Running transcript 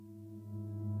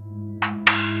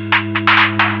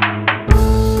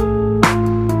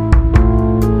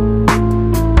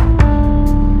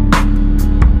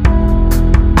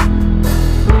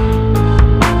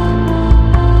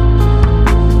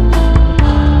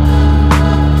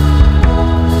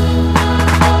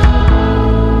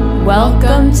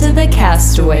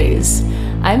Castaways.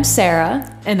 I'm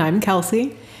Sarah. And I'm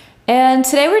Kelsey. And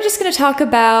today we're just going to talk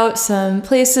about some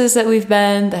places that we've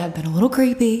been that have been a little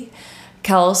creepy.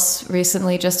 Kels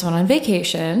recently just went on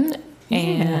vacation.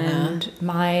 And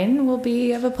mine will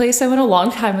be of a place I went a long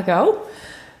time ago.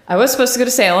 I was supposed to go to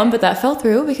Salem, but that fell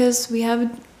through because we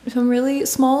have some really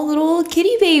small little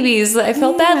kitty babies that I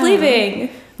felt bad leaving.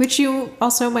 Which you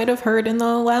also might have heard in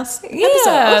the last Yeah,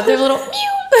 episode. they're little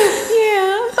meow.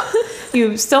 Yeah.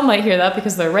 You still might hear that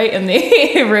because they're right in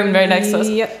the room right next to us.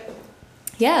 Yep.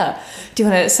 Yeah. Do you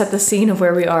want to set the scene of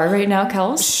where we are right now,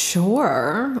 Kels?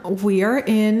 Sure. We are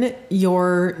in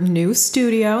your new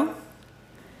studio.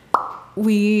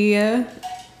 We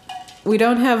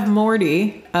don't have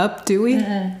Morty up, do we?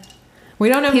 We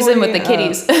don't have He's Morty in with the up.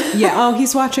 kitties. Yeah. Oh,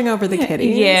 he's watching over the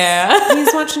kitties. Yeah.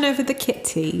 He's watching over the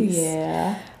kitties.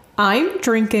 Yeah. I'm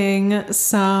drinking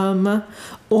some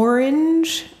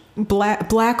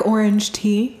black orange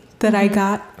tea that I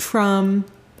got from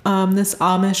this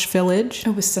Amish village.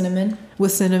 Oh, with cinnamon.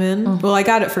 With cinnamon. Well, I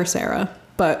got it for Sarah,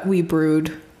 but we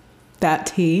brewed that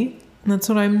tea. That's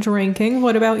what I'm drinking.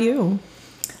 What about you?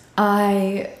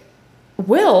 I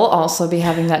will also be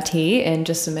having that tea in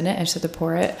just a minute. I just have to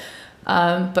pour it.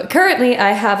 But currently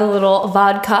I have a little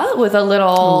vodka with a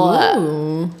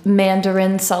little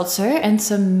mandarin seltzer and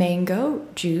some mango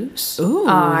juice. Ooh.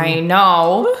 I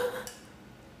know.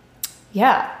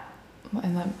 Yeah.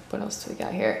 And then what else do we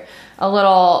got here? A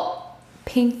little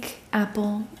pink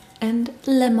apple and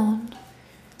lemon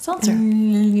seltzer.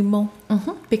 Limon.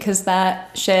 Because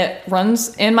that shit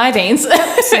runs in my veins.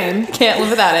 Same. Can't live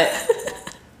without it.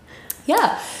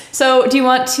 Yeah. So do you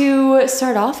want to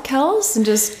start off, Kels, and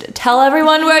just tell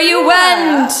everyone where you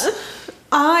went?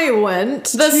 I went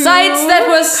The to sights that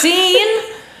were seen?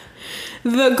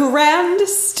 the grand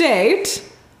state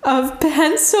of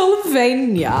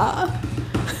Pennsylvania.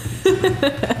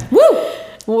 Woo!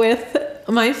 With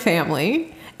my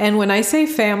family. And when I say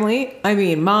family, I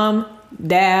mean mom,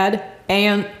 dad,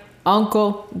 aunt,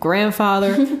 uncle,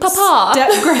 grandfather, Papa.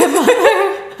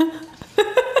 step-grandmother.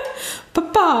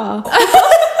 Papa.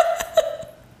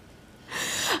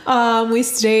 We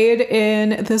stayed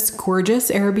in this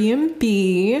gorgeous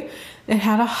Airbnb. It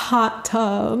had a hot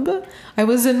tub. I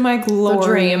was in my glory.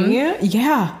 dream.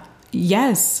 Yeah.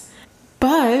 Yes.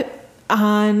 But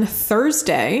on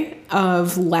Thursday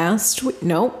of last week,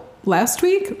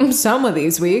 some of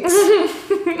these weeks.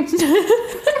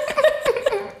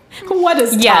 What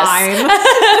is time?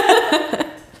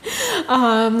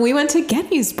 We went to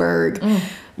Gettysburg.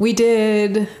 We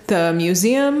did the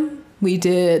museum. We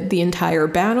did the entire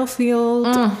battlefield.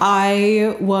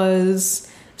 I was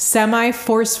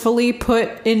semi-forcefully put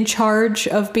in charge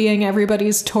of being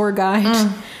everybody's tour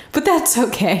guide. But that's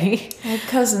okay. I had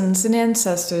cousins and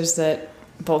ancestors that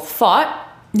both fought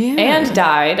Yeah. and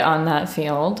died on that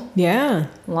field. Yeah.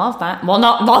 Love that. Well,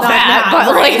 not love that,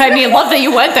 but like, I mean, love that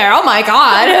you went there. Oh my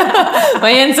God.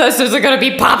 My ancestors are going to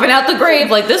be popping out the grave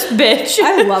like this bitch.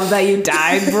 I love that you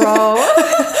died, bro.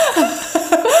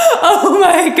 Oh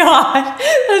my God.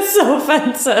 That's so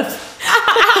offensive.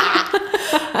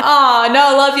 Oh,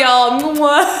 no, love y'all.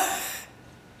 Mwah.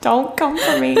 Don't come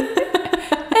for me.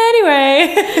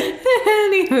 Anyway.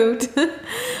 Anywho,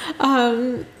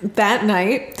 that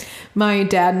night, my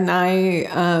dad and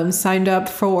I signed up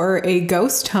for a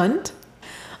ghost hunt.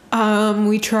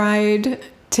 We tried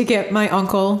to get my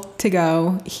uncle to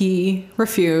go. He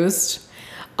refused.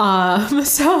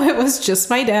 So it was just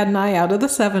my dad and I out of the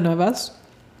 7 of us.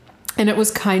 And it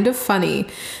was kind of funny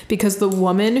because the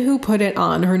woman who put it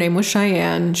on, her name was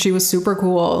Cheyenne. She was super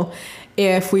cool.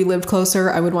 If we lived closer,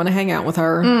 I would want to hang out with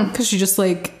her because she just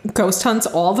like ghost hunts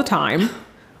all the time.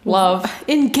 Love.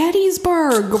 In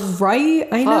Gettysburg, right?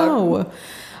 I know.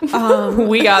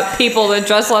 We got people that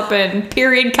dress up in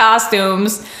period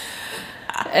costumes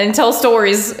and tell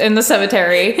stories in the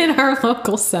cemetery. In our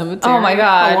local cemetery. Oh my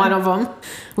God. One of them.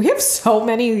 We have so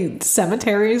many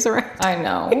cemeteries around. I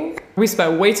know. We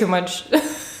spent way too much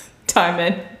time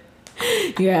in.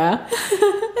 Yeah.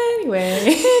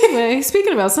 Anyway,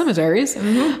 speaking about cemeteries,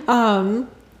 the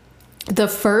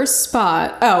first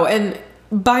spot. Oh, and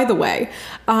by the way,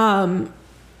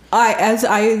 as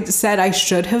I said, I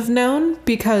should have known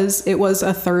because it was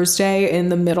a Thursday in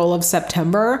the middle of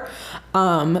September.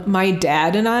 My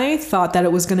dad and I thought that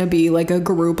it was going to be like a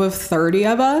group of 30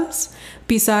 of us.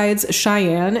 Besides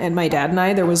Cheyenne and my dad and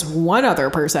I, there was one other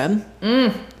person,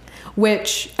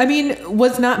 which, I mean,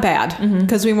 was not bad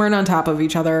because we weren't on top of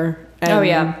each other.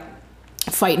 And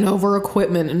fighting over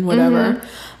equipment and whatever.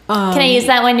 can I use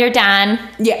that when you're done?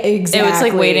 Yeah, exactly. It was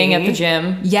like waiting at the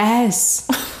gym. Yes.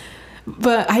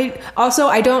 But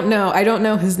I don't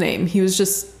know his name. He was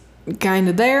just kind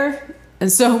of there,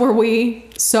 and so were we.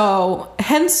 So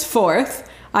henceforth,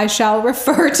 I shall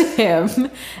refer to him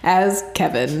as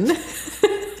Kevin.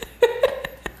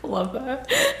 Love that.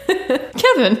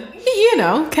 Kevin. You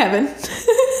know, Kevin.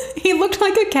 He looked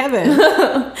like a Kevin.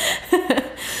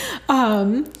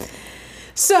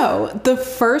 So the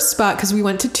first spot, because we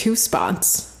went to 2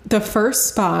 spots. The first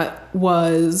spot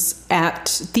was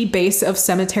at the base of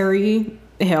Cemetery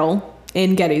Hill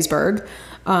in Gettysburg.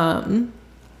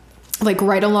 Like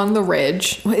right along the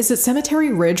ridge. Is it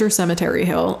Cemetery Ridge or Cemetery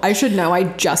Hill? I should know. I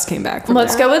just came back from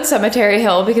Let's there. go with Cemetery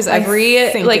Hill because every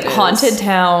think like it is. haunted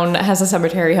town has a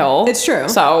Cemetery Hill. It's true.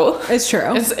 So It's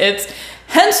true. it's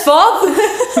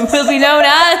henceforth will be known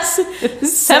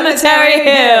as Cemetery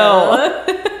Hill.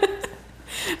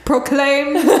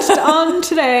 Proclaimed on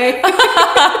today.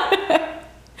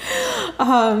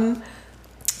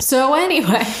 So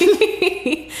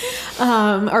anyway,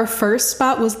 our first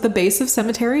spot was the base of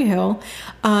Cemetery Hill.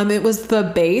 It was the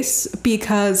base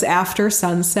because after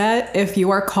sunset, if you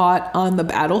are caught on the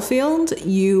battlefield,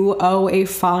 you owe a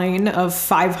fine of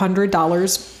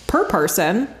 $500 per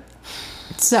person.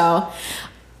 So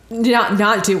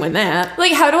not doing that.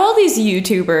 Like, how do all these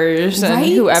YouTubers and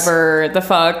Right? whoever the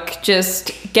fuck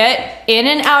just get in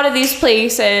and out of these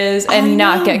places and I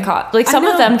not know. get caught? Like, I some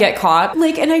of know. them get caught.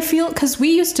 Like, and I feel, because we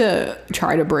used to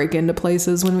try to break into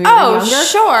places when we were Oh, younger.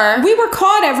 sure. We were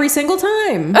caught every single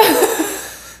time.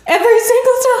 Every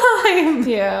single time.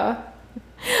 Yeah.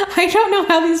 I don't know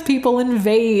how these people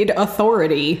invade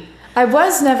authority. I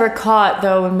was never caught,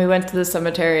 though, when we went to the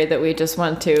cemetery that we just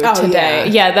went to Oh, today.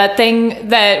 yeah. Yeah, that thing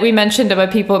that we mentioned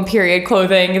about people in period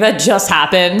clothing, that just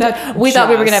happened. We thought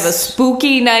we were going to have a just-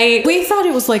 spooky night. We thought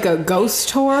it was like a ghost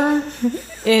tour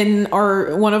in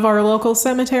one of our local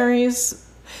cemeteries.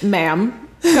 Ma'am,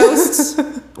 ghosts?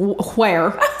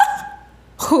 Where?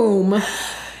 Whom?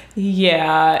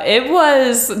 Yeah, it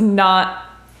was not...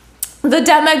 The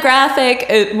demographic,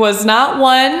 it was not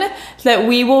one that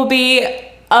we will be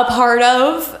a part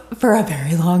of for a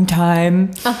very long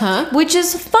time. Uh-huh. Which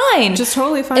is fine. Just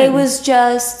totally fine. It was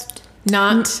just...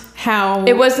 not how...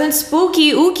 It wasn't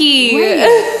spooky ooky.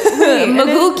 Right.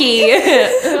 Magooky.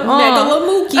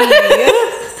 Megalomookie.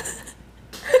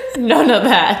 None of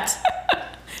that.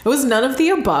 It was none of the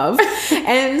above.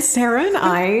 And Sarah and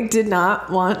I did not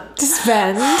want to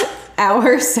spend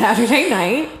our Saturday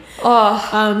night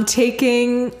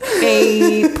taking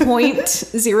a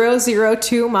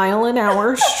 0.002 mile an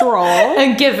hour stroll.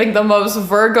 And giving the most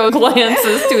Virgo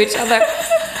glances to each other.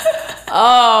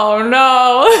 Oh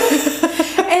no.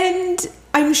 And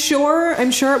I'm sure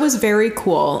it was very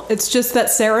cool. It's just that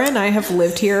Sarah and I have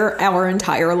lived here our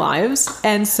entire lives.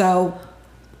 And so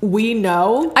we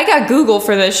know I got Google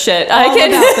for this shit. I all can,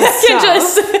 about this I can stuff.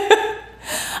 just.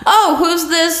 Oh, who's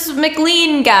this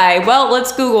McLean guy? Well,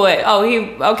 let's Google it. Oh,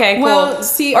 okay, cool. Well,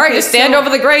 see, All right, okay, just stand so- over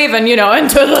the grave and,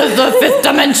 into the fifth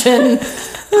dimension.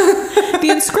 the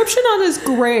inscription on his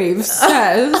grave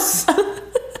says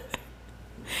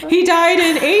he died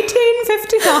in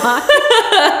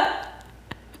 1859.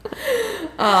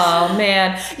 Oh,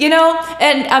 man.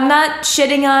 And I'm not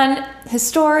shitting on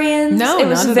historians. No, it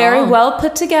was not at very all. well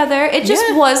put together. It just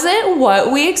Yeah. wasn't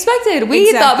what we expected.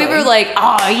 We thought we Exactly. were like,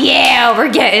 oh, yeah, we're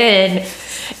getting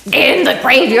in the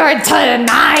graveyard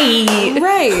tonight.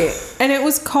 Right. And it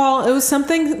was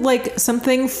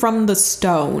something from the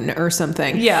stone or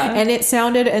something. Yeah. And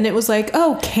it was like,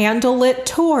 oh, candlelit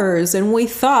tours. And we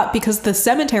thought, because the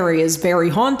cemetery is very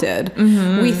haunted,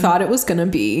 we thought it was going to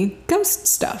be ghost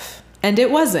stuff. And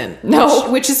it wasn't. No.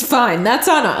 Which is fine. That's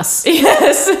on us.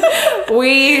 Yes.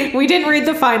 We didn't read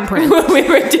the fine print. we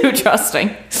were too trusting.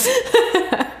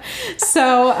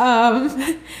 So,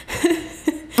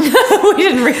 We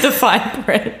didn't read the fine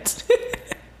print.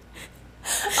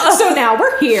 so now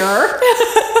we're here.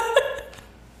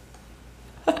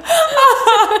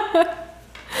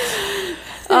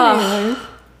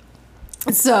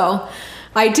 So,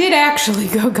 I did actually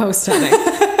go ghost hunting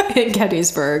in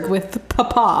Gettysburg with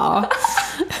Papa.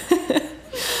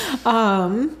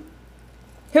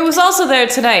 Who was also there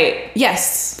tonight.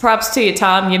 Yes. Props to you,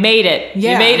 Tom. You made it.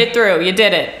 Yeah. You made it through. You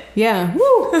did it. Yeah.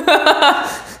 Woo.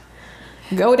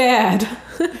 Go, Dad.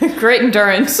 Great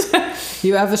endurance.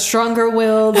 You have a stronger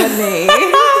will than me.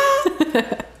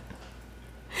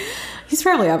 He's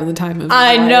probably having the time of his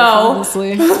I life, know.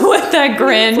 honestly. With that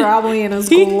grin. Probably in his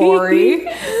glory.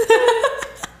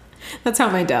 That's how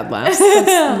my dad laughs.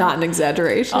 That's not an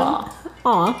exaggeration.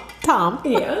 Aw, Tom.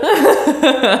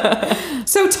 Yeah.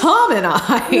 So Tom and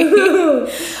I,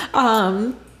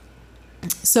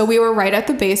 so we were right at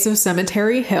the base of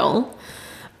Cemetery Hill.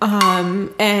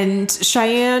 And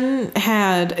Cheyenne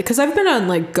had, because I've been on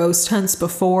like ghost hunts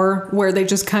before where they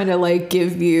just kind of like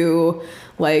give you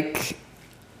like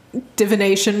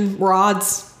divination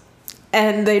rods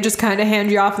and they just kind of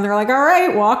hand you off and they're like, all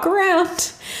right, walk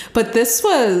around. But this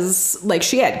was like,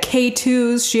 she had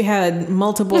K2s, she had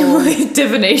multiple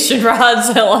divination rods.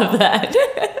 I love that.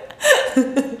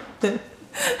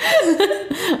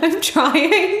 I'm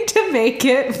trying to make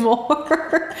it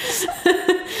more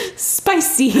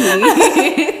spicy.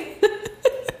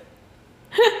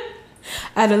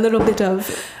 Add a little bit of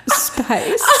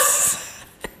spice.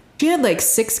 She had like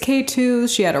 6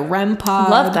 K2s. She had a REM pod.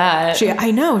 Love that.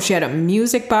 I know. She had a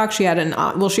music box. She had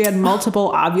she had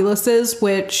multiple ovuluses,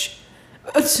 which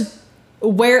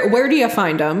where do you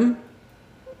find them?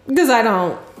 Because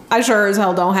I sure as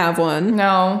hell don't have one.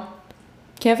 No.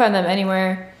 Can't find them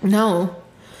anywhere. No.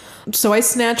 So I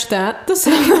snatched that the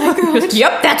second I could.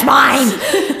 Yep, that's mine.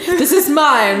 This is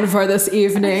mine for this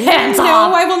evening. Hands no,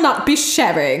 off. I will not be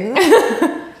sharing.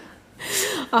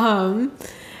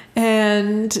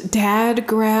 And Dad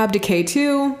grabbed a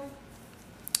K2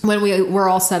 when we were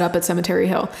all set up at Cemetery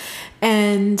Hill.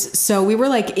 And so we were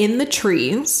like in the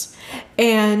trees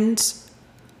and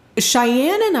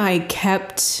Cheyenne and I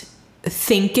kept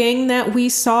thinking that we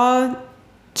saw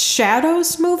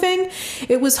shadows moving.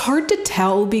 It was hard to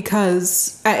tell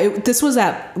because this was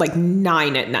at like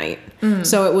 9 at night.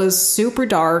 So it was super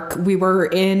dark. We were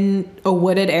in a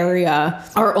wooded area.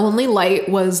 Our only light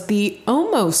was the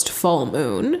almost full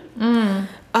moon.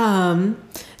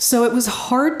 So it was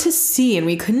hard to see and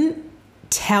we couldn't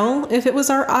tell if it was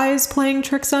our eyes playing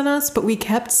tricks on us, but we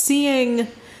kept seeing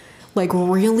like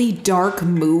really dark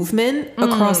movement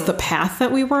across the path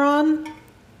that we were on.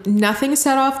 Nothing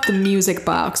set off the music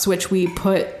box, which we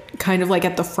put kind of like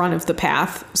at the front of the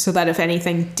path so that if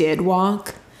anything did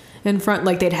walk in front,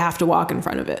 like they'd have to walk in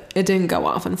front of it. It didn't go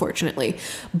off, unfortunately.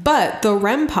 But the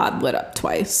REM pod lit up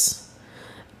twice.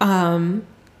 And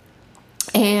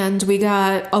we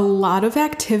got a lot of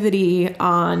activity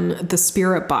on the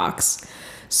spirit box.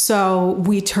 So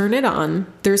we turn it on.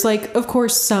 There's like, of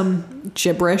course, some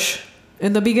gibberish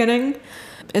in the beginning.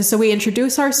 And so we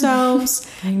introduce ourselves.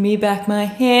 Bring me back my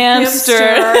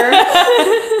hamster.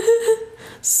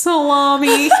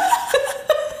 Salami.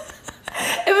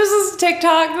 It was this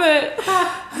TikTok that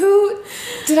who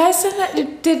did I send that?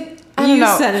 Did I don't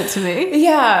know. You sent it to me.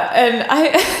 Yeah, and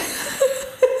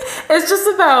it's just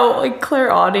about like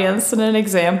clairaudience and an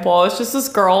example. It's just this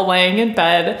girl laying in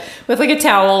bed with like a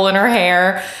towel in her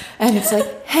hair, and it's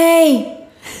like, hey,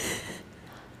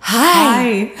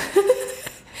 hi.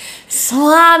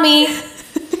 Salami,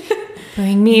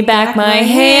 bring me back my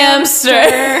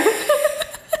hamster.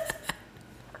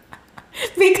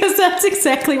 Because that's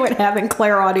exactly what having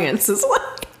clairaudience is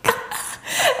like.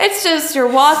 It's just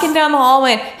you're walking down the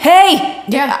hallway, hey,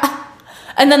 yeah,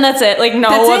 and then that's it. Like no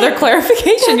That's other it.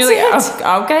 clarification. That's You're like, it.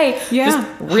 oh, okay, Yeah. just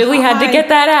really had to Hi. get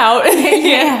that out.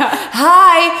 Yeah.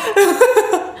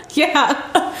 Hi.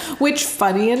 Yeah. Which,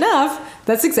 funny enough,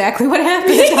 that's exactly what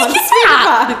happened on the spirit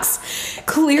box.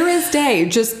 Clear as day.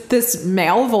 Just this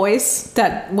male voice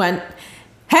that went,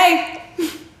 hey.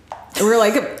 And we're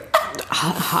like,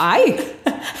 hi.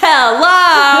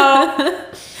 Hello.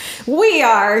 We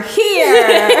are here.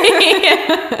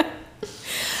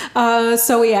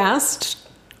 So we asked,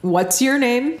 what's your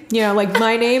name? You know, like,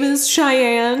 my name is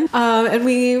Cheyenne. And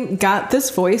we got this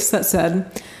voice that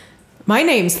said, my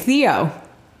name's Theo.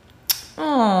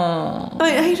 Oh.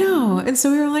 I know. And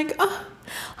so we were like, oh,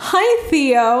 hi,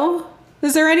 Theo.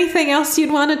 Is there anything else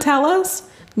you'd want to tell us?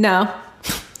 No.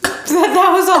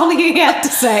 That was all he had to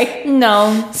say.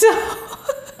 No. So,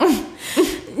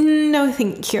 no,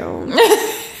 thank you.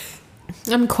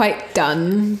 I'm quite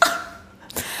done.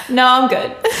 No, I'm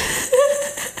good.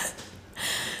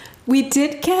 We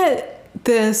did get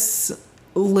this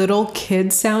little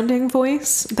kid sounding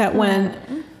voice that went,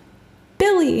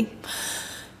 Billy.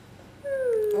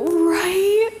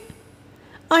 Right?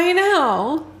 I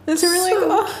know. And so we're like,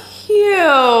 oh, Cute.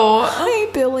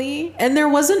 hi, Billy. And there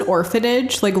was an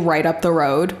orphanage like right up the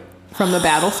road from the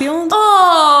battlefield.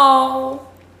 Oh.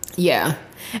 Yeah.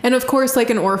 And of course, like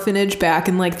an orphanage back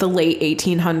in like the late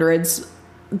 1800s,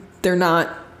 they're not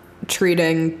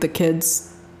treating the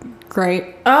kids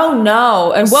great. Oh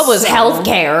no. And what was So-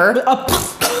 healthcare?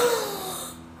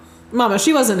 Mama,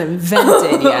 she wasn't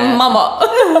invented yet.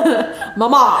 Mama.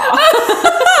 Mama.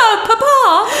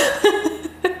 Papa.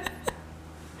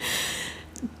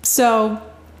 So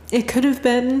it could have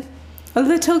been a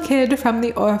little kid from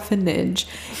the orphanage.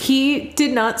 He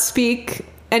did not speak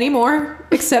anymore,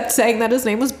 except saying that his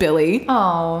name was Billy.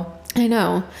 Oh. I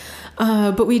know.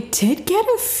 But we did get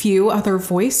a few other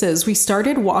voices. We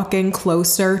started walking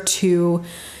closer to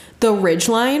the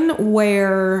ridgeline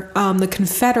where the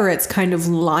Confederates kind of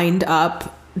lined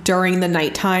up during the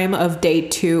nighttime of day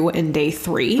 2 and day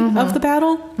 3 of the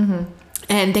battle.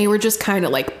 And they were just kind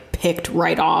of like picked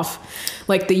right off.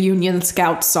 Like the Union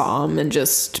scouts saw them and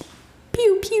just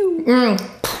pew pew.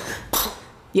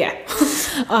 Yeah.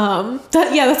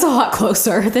 That's a lot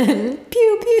closer than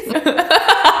pew pew.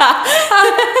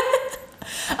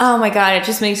 Oh my god, it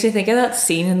just makes me think of that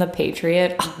scene in The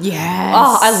Patriot. Yes.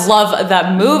 Oh, I love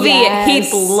that movie. Yes.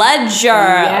 Heath Ledger,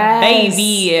 Yes.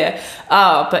 baby.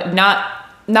 Oh, but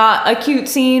not a cute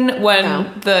scene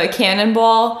when the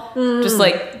cannonball just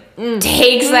like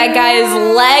takes that guy's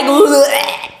leg.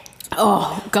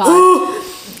 Oh god.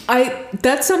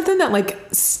 That's something that like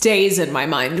stays in my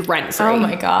mind rent free. Oh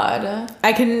my god.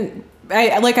 I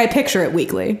picture it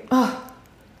weekly.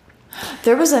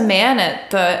 There was a man at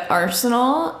the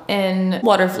arsenal in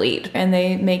Waterfleet, and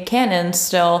they make cannons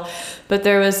still, but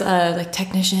there was a like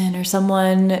technician or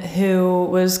someone who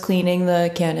was cleaning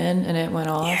the cannon, and it went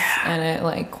off, and it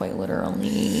like quite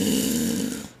literally,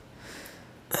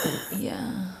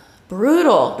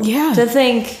 brutal. Yeah. To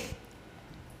think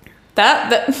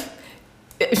that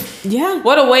Yeah.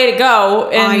 what a way to go.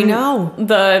 I know.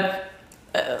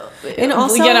 And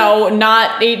also,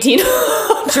 not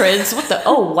 1800s. What the?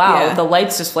 Oh, wow. Yeah. The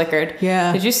lights just flickered.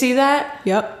 Yeah. Did you see that?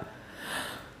 Yep.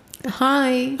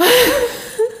 Hi.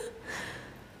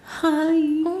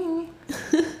 Hi.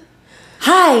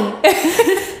 Hi.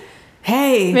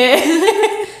 Hey.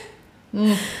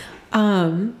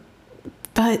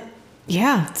 But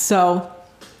yeah, so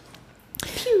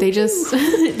they just,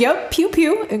 pew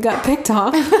pew, and got picked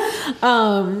off.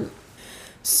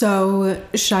 So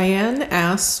Cheyenne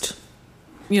asked,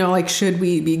 should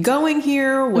we be going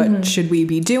here? What should we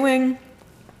be doing?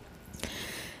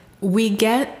 We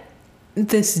get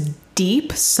this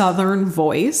deep southern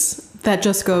voice that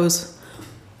just goes,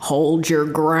 hold your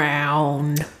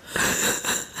ground.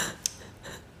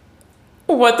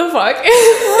 What the fuck?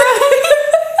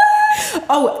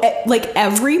 Oh, like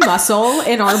every muscle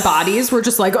in our bodies were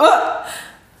just like, oh,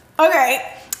 okay.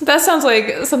 That sounds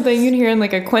like something you'd hear in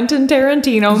like a Quentin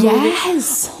Tarantino movie.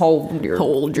 Yes. Hold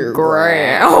your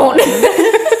ground.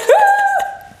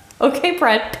 Okay,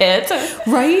 Brad Pitt.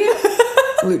 Right?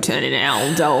 Lieutenant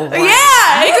Aldo.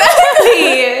 Yeah,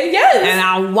 exactly. Yes. And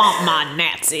I want my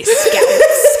Nazi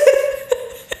scouts.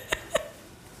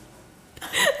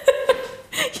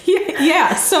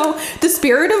 Yeah, so the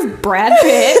spirit of Brad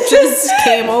Pitt just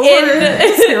came over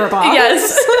in Spirit Box.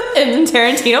 Yes, in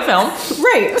Tarantino film.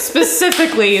 Right.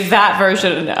 Specifically that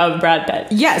version of Brad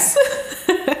Pitt. Yes.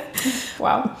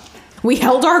 Wow. We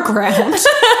held our ground.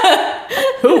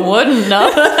 Who wouldn't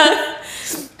know?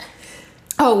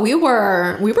 Oh, we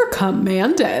were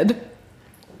commanded.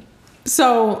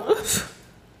 So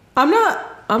I'm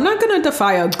not gonna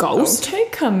defy a ghost. Okay,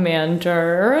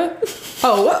 Commander.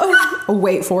 Oh,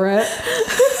 wait for it.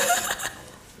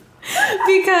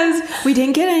 Because we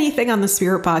didn't get anything on the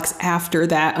spirit box after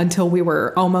that until we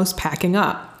were almost packing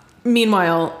up.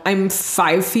 Meanwhile, I'm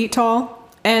 5 feet tall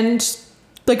and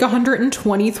like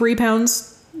 123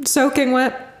 pounds soaking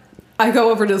wet. I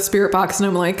go over to the spirit box and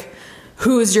I'm like,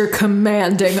 who's your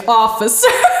commanding officer?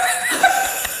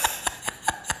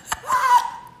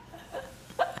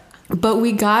 But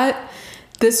we got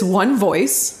this one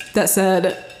voice that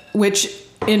said, which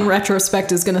in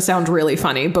retrospect is going to sound really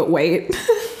funny, but wait.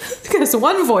 Because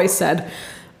one voice said,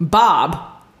 Bob.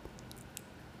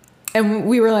 And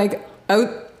we were like,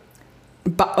 oh,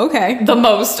 okay. The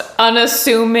most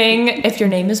unassuming. If your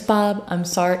name is Bob, I'm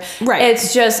sorry. Right.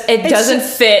 It's just, it doesn't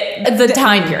fit the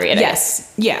time period.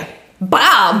 Yes. Yeah.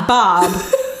 Bob.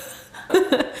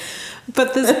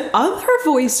 But this other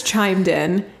voice chimed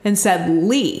in and said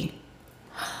Lee.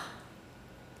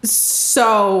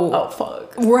 So, Oh,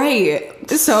 fuck. right.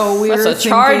 So we were That's a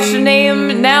charged thinking,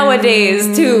 name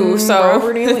nowadays, too. So,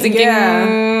 Robert E. Lee.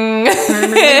 thinking,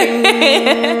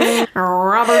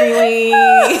 Robert E.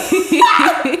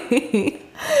 Lee.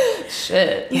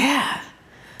 shit. Yeah.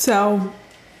 So,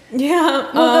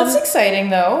 yeah. Well, that's exciting,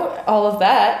 though. All of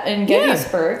that in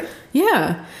Gettysburg.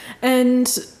 Yeah. And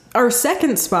our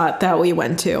second spot that we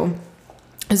went to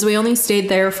is we only stayed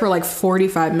there for like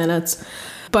 45 minutes.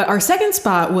 But our second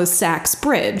spot was Sachs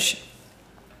Bridge,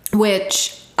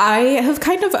 which I have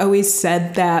kind of always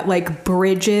said that like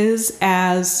bridges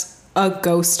as a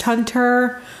ghost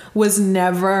hunter was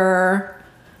never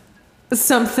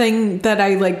something that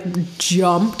I like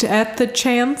jumped at the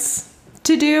chance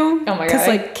to do. Oh my god,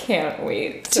 I can't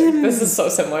wait. This is so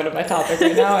similar to my topic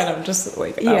right now, and I'm just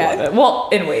like, I love it. Well,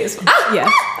 in ways. Yeah.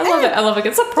 I love it. I love a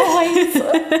good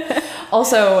surprise.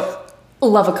 Also,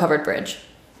 love a covered bridge.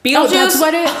 Beetlejuice.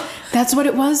 Oh, that's what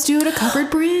it was, dude. A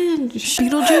covered bridge.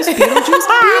 Beetlejuice. Beetlejuice.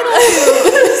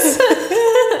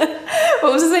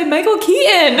 What was his name? Michael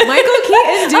Keaton, dude.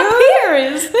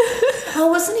 Appears. Oh,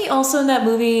 wasn't he also in that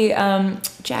movie,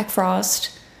 Jack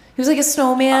Frost? He was like a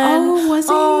snowman. Oh, was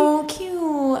he? Oh, cute.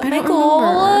 I Michael. don't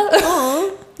remember.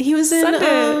 Oh, he was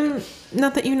in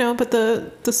not that you know, but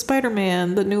the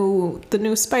Spider-Man, the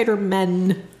new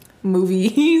Spider-Man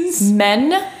movies.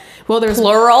 Men. Well, there's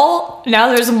plural. Now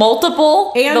there's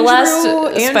multiple. The last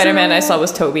Spider-Man I saw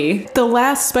was Tobey. The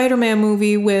last Spider-Man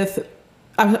movie with,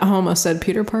 I almost said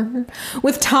Peter Parker,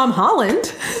 with Tom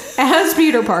Holland as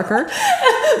Peter Parker.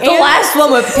 The last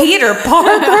one with Peter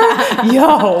Parker.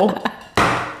 Yo.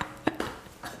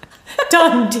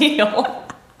 Done deal.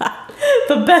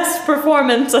 The best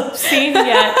performance I've seen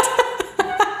yet.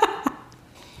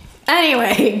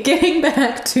 Anyway, getting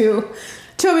back to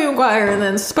Tobey Maguire and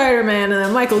then Spider-Man and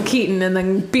then Michael Keaton and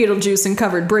then Beetlejuice and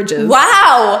Covered Bridges.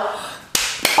 Wow.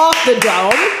 Off the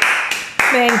dome.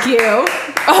 Thank you.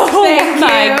 Oh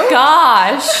my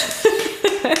gosh.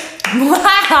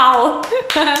 Wow.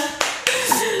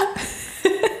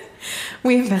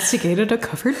 We investigated a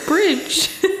covered bridge.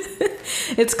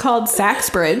 It's called Sachs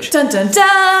Bridge. Dun dun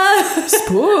dun.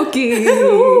 Spooky.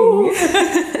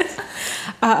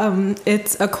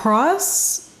 It's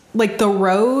across like the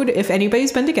road. If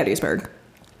anybody's been to Gettysburg,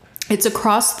 it's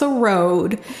across the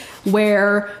road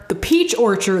where the peach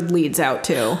orchard leads out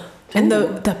to. And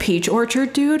the peach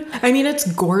orchard, dude, I mean, it's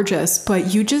gorgeous,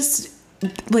 but you just,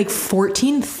 like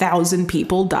 14,000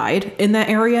 people died in that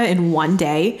area in one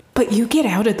day. But you get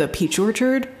out at the peach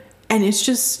orchard and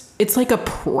it's like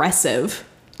oppressive,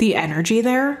 the energy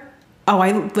there.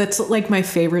 That's like my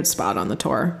favorite spot on the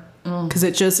tour. Because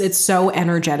it's so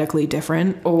energetically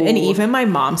different. Oh. And even my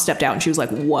mom stepped out and she was like,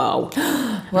 whoa.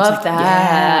 Love like,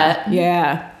 that.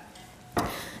 Yeah.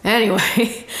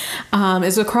 Anyway,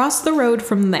 it's across the road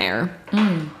from there.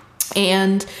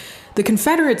 And the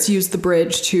Confederates used the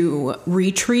bridge to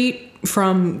retreat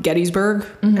from Gettysburg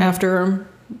after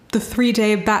the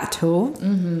 3-day battle.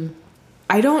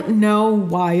 I don't know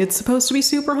why it's supposed to be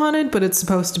super haunted, but it's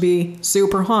supposed to be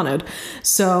super haunted.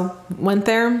 So went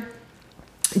there,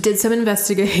 did some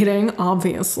investigating,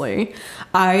 obviously.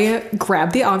 I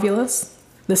grabbed the Ovilus.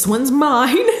 This one's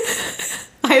mine.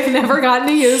 I've never gotten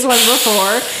to use one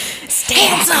before.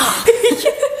 Stands up.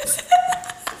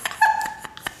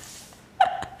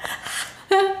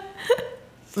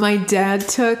 My dad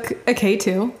took a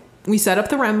K2. We set up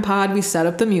the REM pod. We set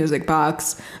up the music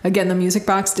box. Again, the music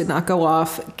box did not go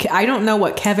off. I don't know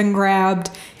what Kevin grabbed.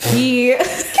 He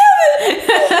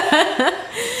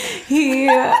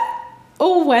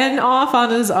went off on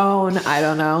his own. I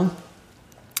don't know.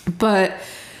 But,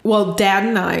 well, Dad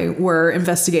and I were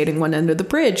investigating one end of the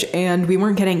bridge, and we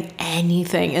weren't getting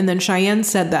anything. And then Cheyenne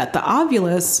said that the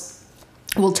Ovilus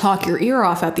will talk your ear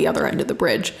off at the other end of the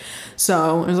bridge.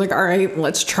 So I was like, all right,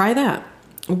 let's try that.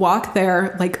 Walk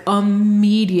there, like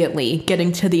immediately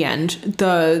getting to the end.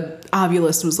 The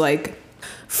Ovilus was like,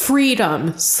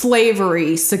 freedom,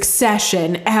 slavery,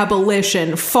 succession,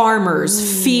 abolition,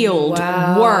 farmers, field,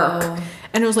 work.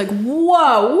 And it was like,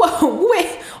 whoa,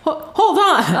 wait, hold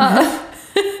on.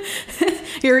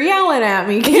 You're yelling at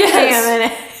me.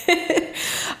 Damn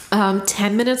it.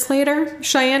 10 minutes later,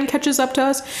 Cheyenne catches up to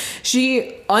us.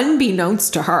 She,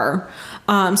 unbeknownst to her,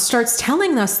 starts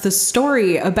telling us the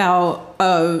story about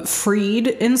a freed,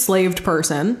 enslaved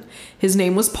person. His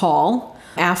name was Paul.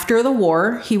 After the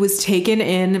war, he was taken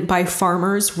in by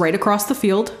farmers right across the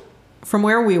field from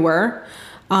where we were.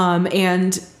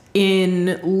 And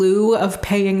in lieu of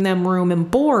paying them room and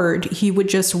board, he would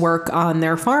just work on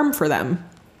their farm for them.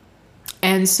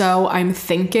 And so I'm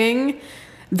thinking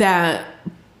that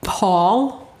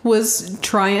Paul was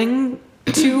trying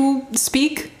to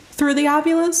speak through the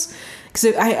Ovilus.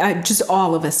 Because I just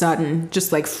all of a sudden,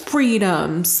 just like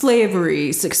freedom,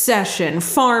 slavery, succession,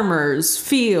 farmers,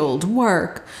 field,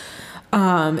 work.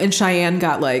 And Cheyenne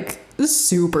got like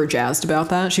super jazzed about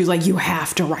that. She was like, you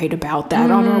have to write about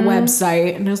that on our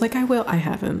website. And I was like, I will. I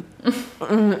haven't.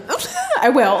 I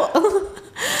will.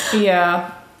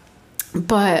 Yeah.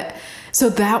 But so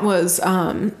that was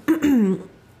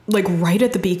like right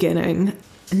at the beginning.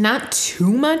 Not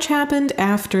too much happened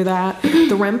after that.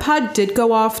 The REM pod did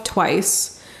go off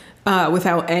twice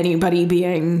without anybody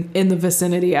being in the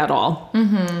vicinity at all.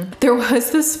 There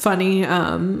was this funny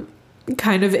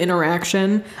kind of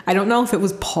interaction. I don't know if it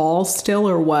was Paul still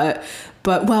or what,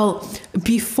 But well,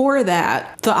 before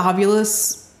that, the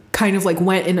Ovilus kind of like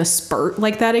went in a spurt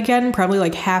like that again, probably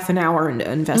like half an hour into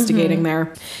investigating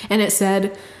there. And it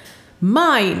said,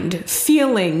 mind,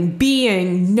 feeling,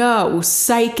 being, know,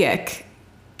 psychic.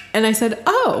 And I said,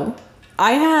 oh,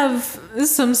 I have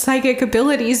some psychic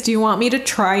abilities. Do you want me to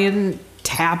try and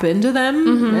tap into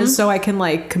them so I can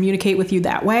like communicate with you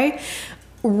that way?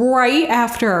 Right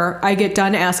after I get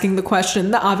done asking the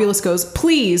question, the Ovilus goes,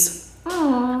 please.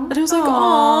 Aww. And I was like,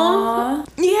 aw.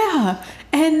 Yeah.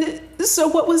 And so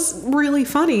what was really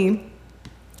funny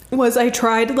was I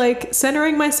tried like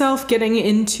centering myself, getting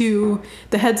into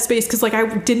the headspace, because like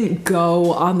I didn't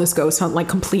go on this ghost hunt like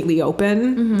completely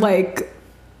open. Like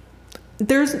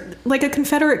there's like a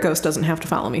Confederate ghost doesn't have to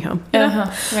follow me home. You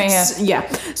know? Right, yeah.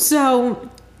 Yeah. So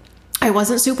I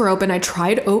wasn't super open. I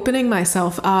tried opening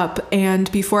myself up,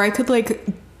 and before I could like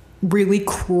really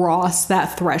cross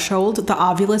that threshold, the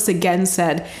Ovilus again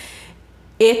said,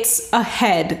 it's a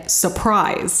head,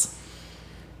 surprise.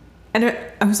 And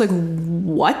I was like,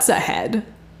 what's ahead?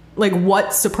 Like,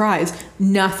 what surprise?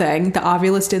 Nothing. The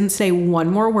Ovilus didn't say one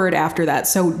more word after that.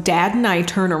 So Dad and I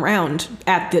turn around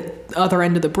at the other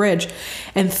end of the bridge,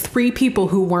 and 3 people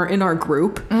who weren't in our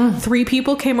group, 3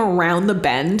 people came around the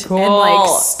bend and like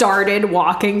started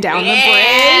walking down the bridge.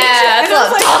 That's and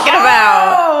what I'm talking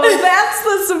about. Oh, that's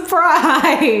the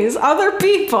surprise. Other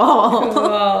people.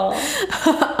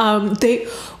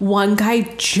 One guy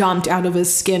jumped out of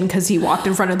his skin because he walked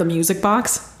in front of the music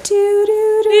box. And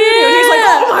he's like,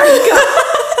 oh my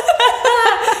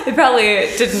God. They probably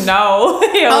didn't know.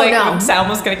 No. Sound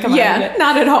was going to come out. Yeah,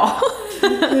 not at all.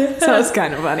 So it's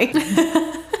kind of funny.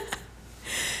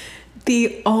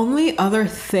 The only other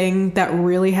thing that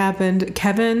really happened,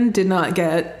 Kevin did not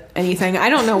get anything. I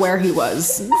don't know where he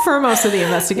was for most of the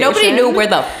investigation. Nobody knew where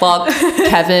the fuck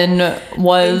Kevin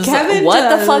was.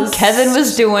 The fuck Kevin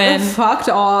was doing. Fucked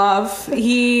off.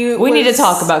 We need to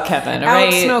talk about Kevin, out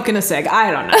right? Smoking a cig.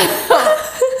 I don't know.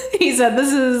 He said,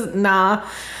 "This is nah.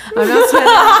 I'm not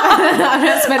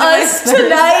spending us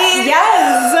tonight.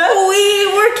 Yes, we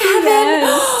were Kevin.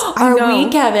 Yes. Are we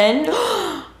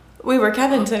Kevin? We were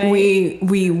Kevin tonight.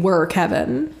 We were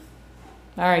Kevin.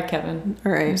 All right, Kevin.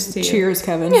 All right. Cheers,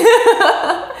 Kevin.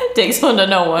 Takes one to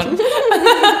know one.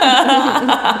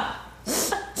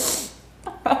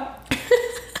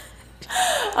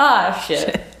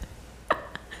 Shit.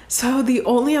 So the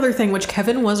only other thing which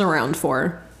Kevin was around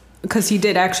for, because he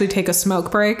did actually take a smoke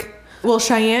break. Well,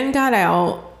 Cheyenne got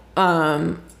out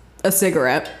a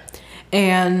cigarette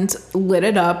and lit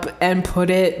it up and put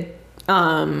it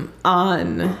on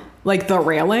like the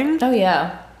railing. Oh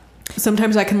yeah.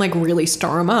 Sometimes I can like really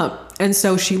stir them up. And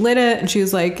so she lit it and she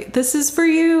was like, this is for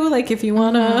you. Like if you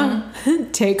want to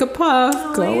take a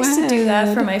puff, go ahead. I used to do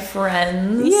that for my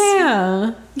friends.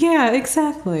 Yeah. Yeah,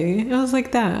 exactly. It was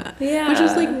like that. Yeah. Which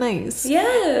was like nice.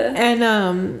 Yeah.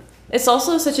 And it's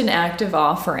also such an active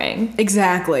offering.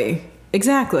 Exactly.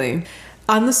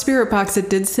 On the spirit box it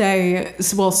did say,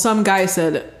 well, some guy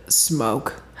said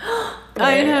smoke.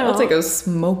 I know. I'll take a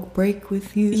smoke break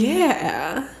with you.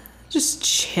 Yeah. Just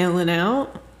chilling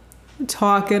out,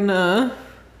 talking to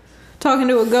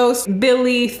a ghost.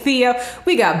 Billy, Theo.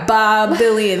 We got Bob,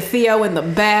 Billy, and Theo in the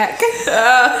back.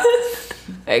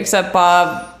 Except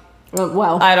Bob.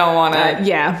 Well, I don't want to.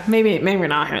 Yeah, maybe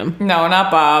not him. No, not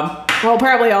Bob. Well,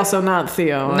 probably also not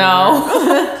Theo. No.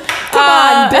 Come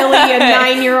on, Billy, a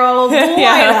 9-year-old.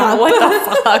 Yeah, what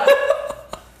the fuck?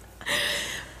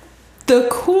 The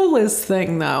coolest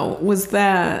thing though was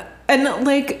that. And,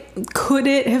 like, could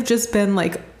it have just been,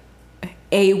 like,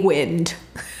 a wind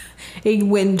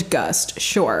gust?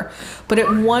 Sure. But at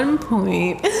one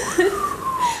point...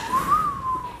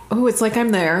 oh, it's like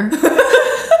I'm there.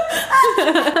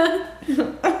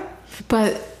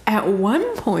 But at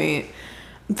one point,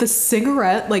 the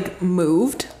cigarette, like,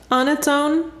 moved on its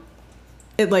own.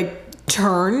 It, like,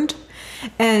 turned.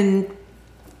 And...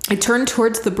 I turned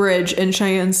towards the bridge and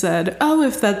Cheyenne said, oh,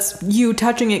 if that's you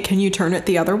touching it, can you turn it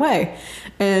the other way?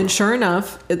 And sure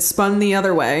enough, it spun the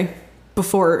other way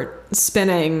before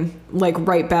spinning like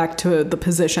right back to the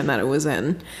position that it was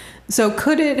in. So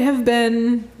could it have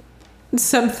been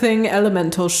something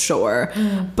elemental? Sure.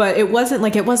 But it wasn't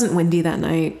windy that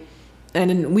night.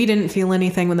 And we didn't feel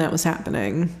anything when that was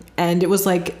happening. And it was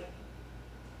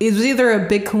either a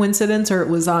big coincidence or it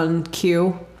was on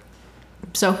cue.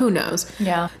 So who knows?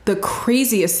 Yeah. The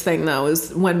craziest thing, though,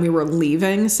 is when we were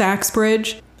leaving Sachs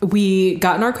Bridge, we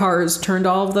got in our cars, turned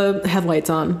all the headlights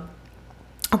on.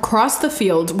 Across the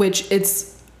field, which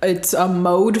it's a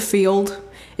mowed field.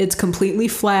 It's completely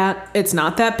flat. It's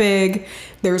not that big.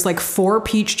 There's like 4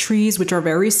 peach trees, which are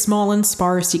very small and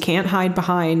sparse. You can't hide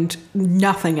behind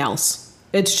nothing else.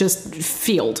 It's just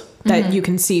field that you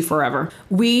can see forever.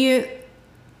 We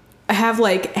have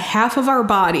like half of our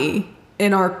body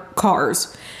in our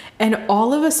cars. And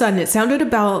all of a sudden, it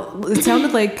sounded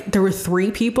like there were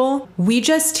 3 people. We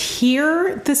just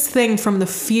hear this thing from the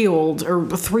field, or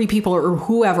 3 people, or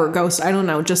whoever, ghosts, I don't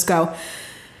know, just go,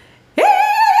 hey!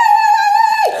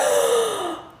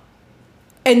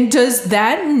 And does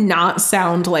that not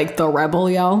sound like the rebel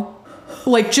yell?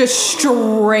 Like, just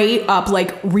straight up,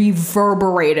 like,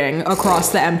 reverberating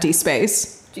across the empty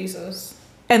space. Jesus.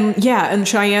 And yeah, and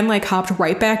Cheyenne like hopped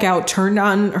right back out, turned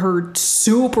on her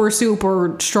super,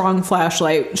 super strong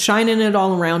flashlight, shining it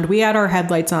all around. We had our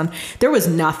headlights on. There was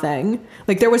nothing.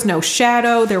 Like, there was no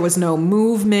shadow, there was no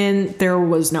movement, there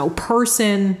was no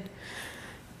person.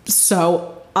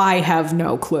 So I have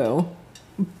no clue.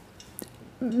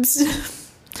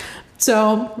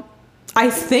 So I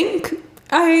think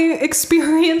I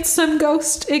experienced some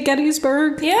ghost at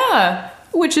Gettysburg. Yeah.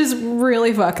 Which is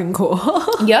really fucking cool.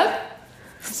 Yep.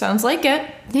 Sounds like it.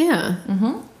 Yeah.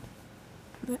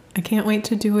 I can't wait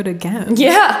to do it again.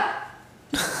 Yeah.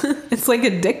 It's like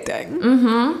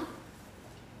addicting.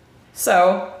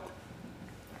 So,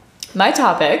 my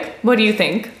topic, what do you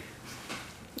think?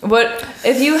 What,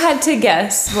 if you had to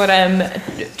guess what I'm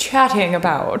chatting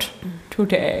about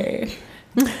today?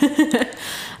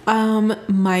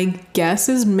 My guess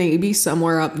is maybe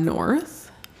somewhere up north.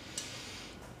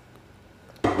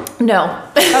 No.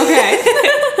 Okay.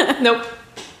 Nope.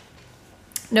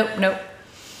 Nope.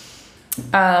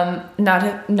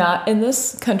 Not in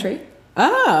this country.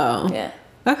 Oh. Yeah.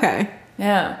 Okay.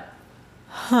 Yeah.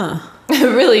 Huh.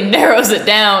 It really narrows it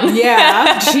down.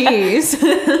 Yeah. Jeez.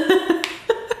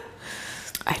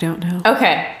 I don't know.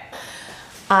 Okay.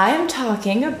 I'm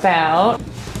talking about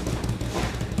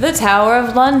the Tower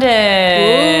of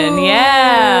London. Ooh.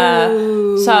 Yeah.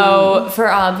 So, for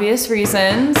obvious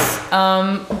reasons,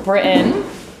 Britain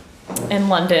and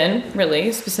London,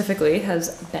 really, specifically,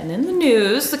 has been in the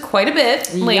news quite a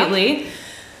bit lately.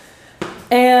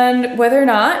 And whether or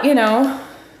not, you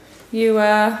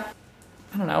I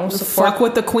don't know, fuck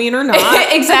with the Queen or not.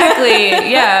 Exactly,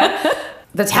 yeah.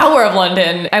 The Tower of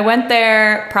London. I went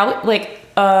there probably like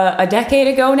a decade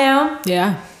ago now.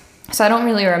 Yeah. So I don't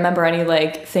really remember any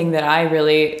like thing that I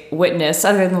really witnessed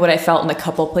other than what I felt in a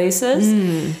couple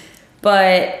places.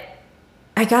 But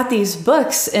I got these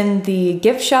books in the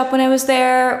gift shop when I was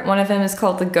there. One of them is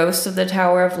called The Ghost of the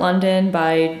Tower of London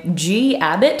by G.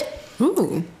 Abbott.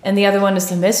 Ooh. And the other one is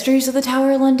The Mysteries of the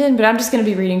Tower of London. But I'm just going to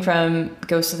be reading from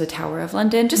Ghost of the Tower of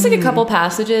London. Just like a couple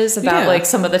passages about like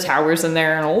some of the towers in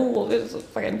there. And this is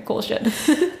fucking cool shit.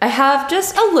 I have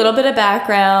just a little bit of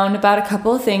background about a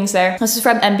couple of things there. This is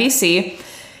from NBC.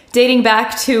 Dating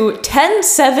back to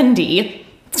 1070.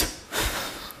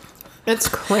 It's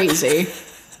crazy.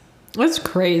 That's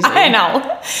crazy. I know.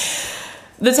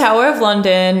 The Tower of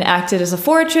London acted as a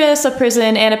fortress, a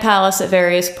prison, and a palace at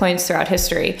various points throughout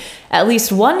history. At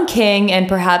least one king and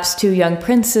perhaps 2 young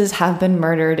princes have been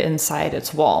murdered inside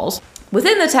its walls.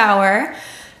 Within the tower,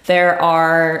 there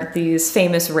are these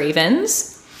famous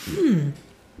ravens.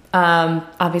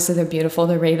 Obviously, they're beautiful,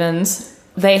 the ravens.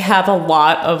 They have a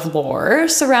lot of lore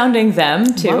surrounding them,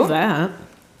 too. Love that.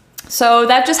 So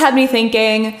that just had me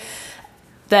thinking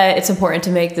that it's important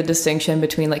to make the distinction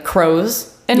between like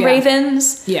crows and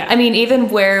ravens. Yeah. I mean, even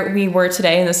where we were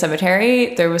today in the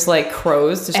cemetery, there was like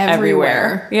crows just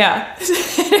everywhere. Yeah.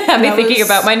 Had me thinking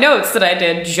about my notes that I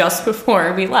did just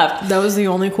before we left. That was the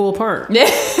only cool part.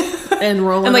 Yeah. And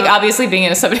rolling and like up. obviously being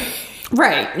in a cemetery.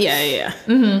 Right. Yeah.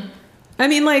 Mm-hmm. I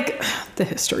mean, like, the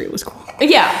history was cool.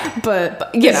 Yeah.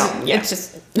 But you know, it's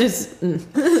just...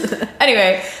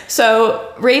 Anyway,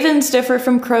 so ravens differ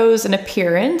from crows in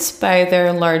appearance by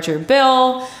their larger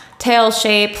bill, tail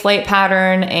shape, flight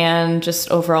pattern, and just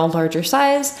overall larger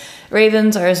size.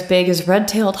 Ravens are as big as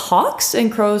red-tailed hawks,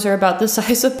 and crows are about the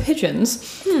size of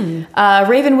pigeons.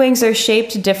 Raven wings are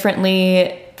shaped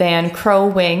differently than crow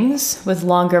wings, with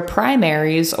longer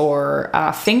primaries or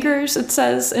fingers, it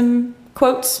says in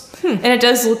quotes. And it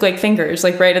does look like fingers,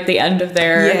 like right at the end of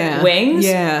their wings.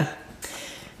 Yeah.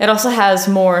 It also has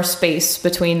more space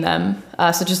between them.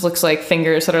 So it just looks like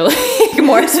fingers that are like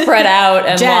more spread out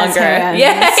and Jazz longer. hands.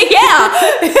 Yeah.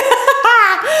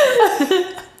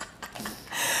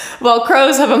 Well,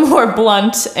 crows have a more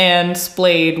blunt and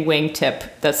splayed wingtip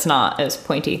that's not as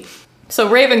pointy. So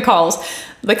raven calls.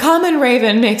 The common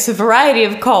raven makes a variety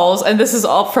of calls, and this is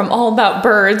all from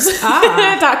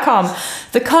allaboutbirds.com.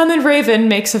 The common raven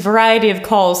makes a variety of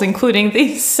calls, including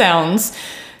these sounds.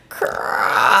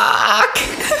 Croak.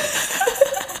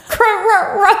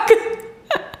 Croak.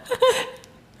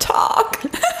 Talk.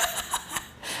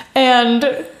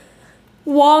 And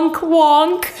Wonk,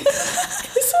 wonk.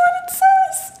 Is what it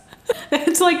says.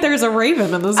 It's like there's a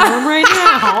raven in this room right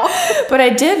now. But I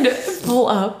did pull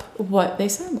up what they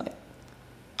sound like.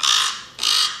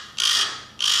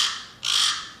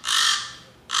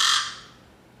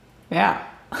 Yeah.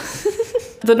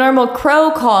 The normal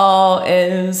crow call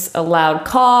is a loud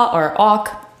caw or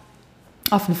awk,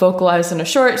 often vocalized in a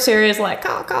short series like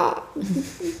caw, caw,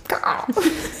 caw.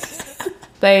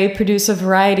 They produce a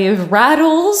variety of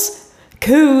rattles,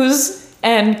 coos,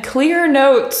 and clear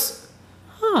notes.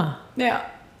 Huh. Yeah.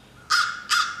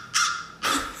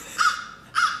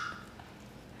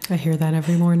 I hear that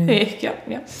every morning.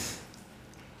 Yep.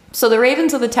 So the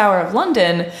ravens of the Tower of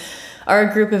London are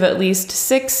a group of at least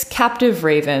 6 captive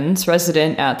ravens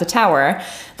resident at the tower.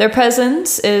 Their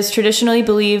presence is traditionally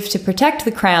believed to protect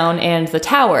the crown and the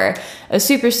tower. A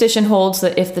superstition holds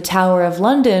that if the Tower of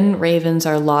London ravens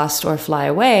are lost or fly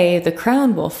away, the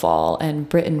crown will fall and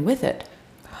Britain with it.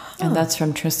 And that's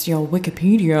from trusty old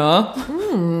Wikipedia.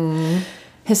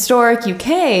 Historic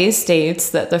UK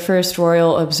states that the first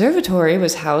Royal Observatory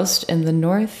was housed in the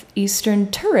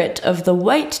northeastern turret of the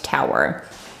White Tower.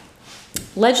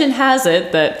 Legend has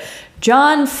it that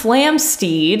John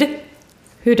Flamsteed,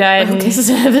 who died in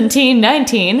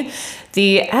 1719,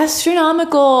 the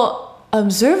astronomical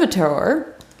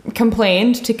observator,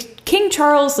 complained to King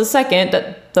Charles II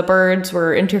that the birds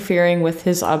were interfering with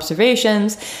his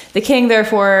observations. The king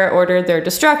therefore ordered their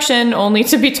destruction, only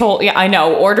to be told,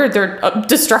 ordered their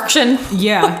destruction.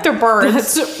 Yeah. Their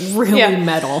birds. That's really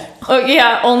metal. Oh,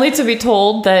 yeah, only to be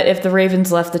told that if the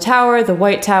ravens left the tower, the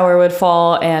White Tower would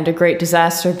fall and a great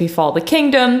disaster befall the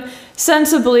kingdom.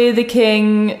 Sensibly, the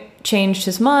king changed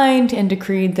his mind and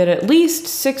decreed that at least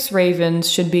 6 ravens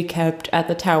should be kept at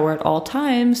the tower at all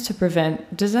times to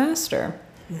prevent disaster.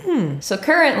 So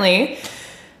currently,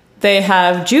 they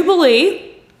have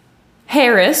Jubilee,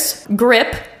 Harris,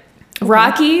 Grip,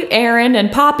 Rocky, Aaron, and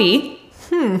Poppy.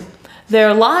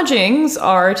 Their lodgings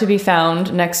are to be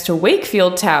found next to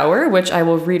Wakefield Tower, which I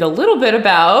will read a little bit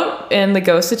about in the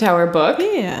Ghost of Tower book.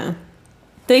 Yeah.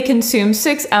 They consume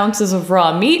 6 ounces of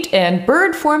raw meat and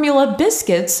bird formula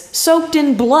biscuits soaked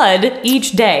in blood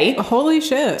each day. Holy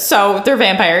shit. So they're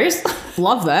vampires.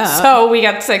 Love that. So we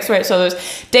got 6, right? So there's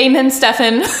Damon,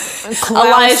 Stefan,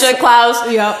 Elijah, Klaus,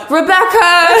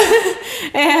 Rebecca,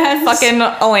 and fucking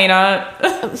Elena.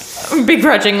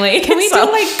 Begrudgingly. Can we do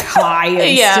like Kai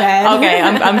instead? Yeah. Okay,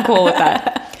 I'm cool with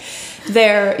that.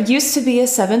 There used to be a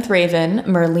 7th raven,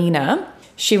 Merlina.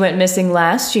 She went missing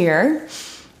last year.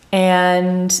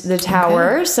 And the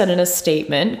tower said in a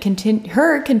statement,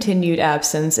 her continued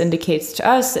absence indicates to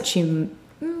us that she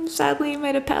sadly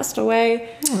might have passed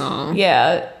away. Aww.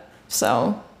 Yeah,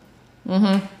 so.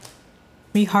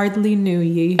 We hardly knew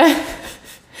ye.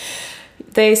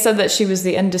 They said that she was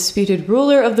the undisputed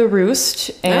ruler of the roost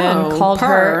and called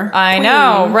her. I Queen.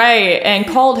 know, right? And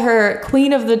called her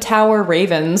Queen of the Tower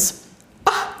Ravens.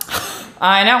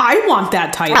 I know. I want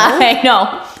that title. I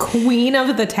know. Queen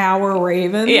of the Tower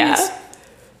Ravens. Yeah.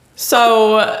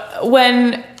 So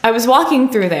when I was walking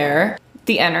through there,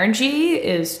 the energy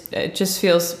it just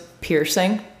feels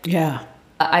piercing. Yeah.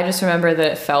 I just remember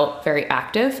that it felt very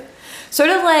active. Sort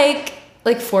of like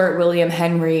Fort William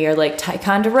Henry or like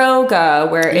Ticonderoga,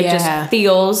 where it just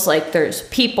feels like there's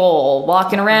people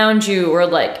walking around you or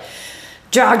like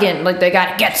jogging, like they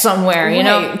gotta get somewhere, you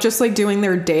know? Just like doing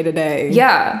their day-to-day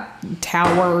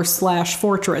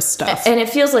tower/fortress stuff. And it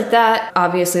feels like that.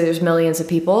 Obviously, there's millions of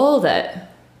people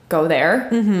that go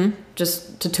there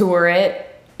just to tour it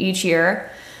each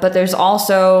year. But there's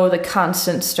also the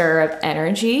constant stir of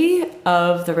energy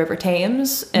of the River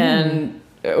Thames and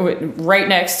right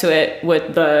next to it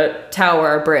with the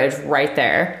tower bridge right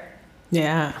there.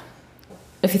 Yeah.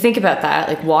 If you think about that,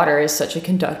 like water is such a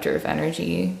conductor of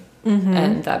energy.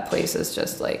 And that place is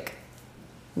just like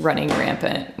running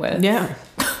rampant with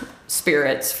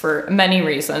spirits for many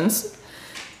reasons.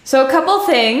 So a couple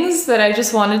things that I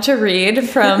just wanted to read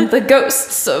from the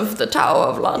Ghosts of the Tower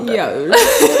of London.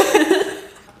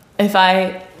 If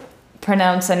I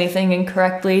pronounce anything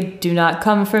incorrectly, do not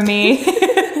come for me.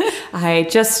 I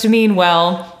just mean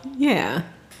well. Yeah.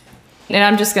 And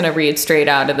I'm just going to read straight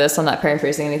out of this. I'm not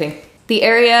paraphrasing anything. The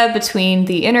area between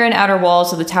the inner and outer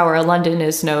walls of the Tower of London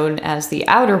is known as the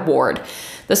Outer Ward.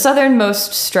 The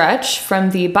southernmost stretch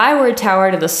from the Byward Tower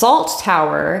to the Salt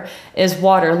Tower is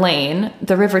Water Lane,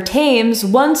 the River Thames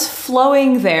once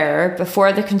flowing there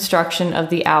before the construction of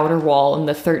the outer wall in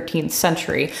the 13th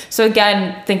century. So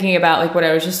again, thinking about like what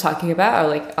I was just talking about,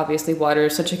 like obviously water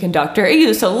is such a conductor. It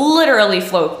used to literally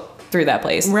flow through that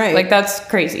place. Right. Like that's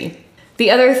crazy.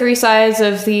 The other 3 sides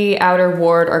of the outer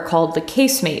ward are called the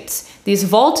casemates. These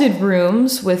vaulted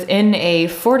rooms within a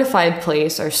fortified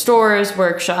place are stores,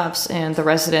 workshops, and the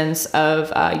residence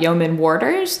of yeoman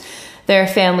warders, their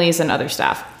families, and other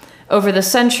staff. Over the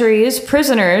centuries,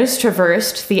 prisoners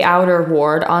traversed the outer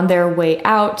ward on their way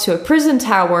out to a prison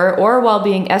tower or while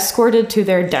being escorted to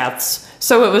their deaths.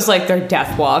 So it was like their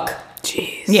death walk.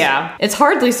 Jeez. Yeah. It's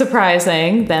hardly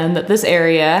surprising, then, that this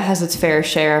area has its fair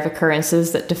share of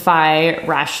occurrences that defy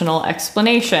rational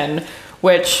explanation,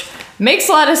 which makes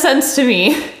a lot of sense to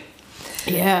me.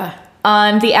 Yeah.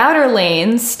 On the outer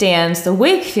lane stands the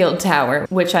Wakefield Tower,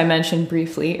 which I mentioned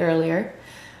briefly earlier.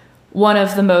 One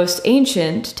of the most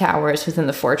ancient towers within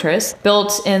the fortress.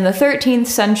 Built in the 13th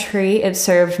century, it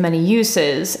served many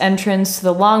uses. Entrance to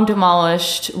the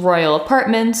long-demolished royal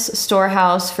apartments,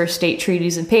 storehouse for state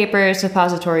treaties and papers,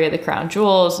 depository of the crown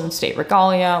jewels and state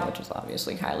regalia, which is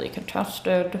obviously highly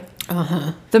contested.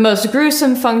 The most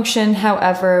gruesome function,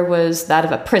 however, was that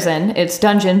of a prison, its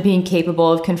dungeon being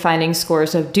capable of confining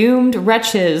scores of doomed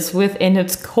wretches within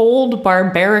its cold,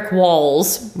 barbaric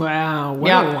walls. Wow,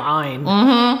 what a line.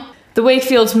 Mm-hmm. The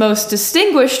Wakefield's most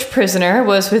distinguished prisoner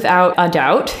was, without a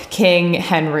doubt, King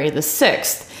Henry VI.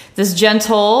 This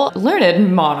gentle,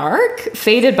 learned monarch,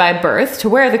 fated by birth to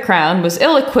wear the crown, was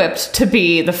ill-equipped to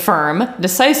be the firm,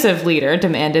 decisive leader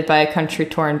demanded by a country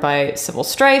torn by civil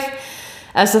strife.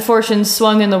 As the fortunes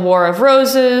swung in the War of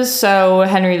Roses, so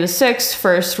Henry VI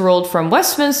first ruled from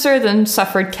Westminster, then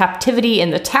suffered captivity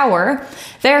in the Tower.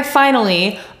 There,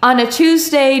 finally, on a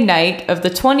Tuesday night of the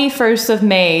 21st of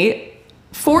May,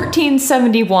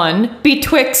 1471,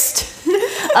 betwixt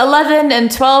 11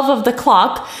 and 12 of the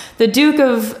clock, the Duke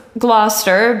of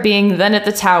Gloucester, being then at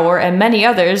the Tower, and many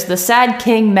others, the sad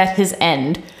king met his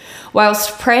end.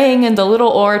 Whilst praying in the little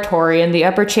oratory in the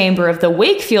upper chamber of the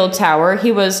Wakefield Tower,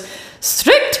 he was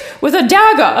strict with a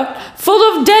dagger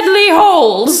full of deadly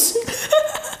holes.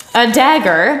 A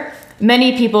dagger,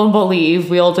 many people believe,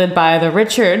 wielded by the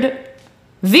Richard.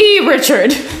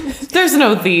 There's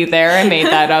no "the" there. I made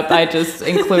that up. I just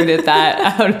included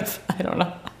that out of, I don't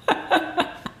know.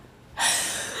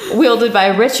 Wielded by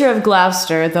Richard of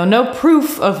Gloucester, though no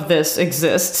proof of this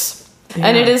exists. Yeah.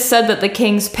 And it is said that the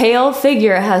king's pale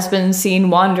figure has been seen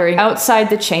wandering outside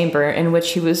the chamber in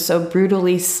which he was so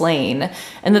brutally slain,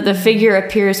 and that the figure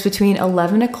appears between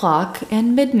 11 o'clock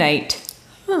and midnight.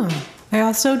 I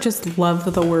also just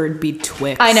love the word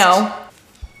betwixt. I know.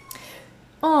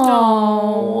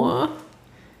 Oh,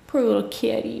 poor little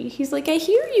kitty. He's like, I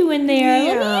hear you in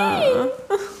there. Yeah.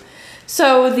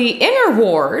 So the inner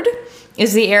ward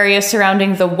is the area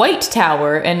surrounding the White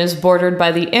Tower and is bordered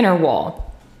by the inner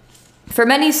wall. For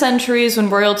many centuries, when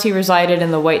royalty resided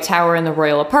in the White Tower and the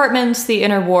royal apartments, the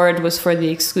inner ward was for the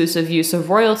exclusive use of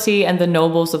royalty and the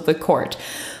nobles of the court.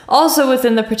 Also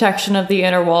within the protection of the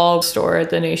inner wall stored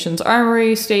the nation's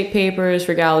armory, state papers,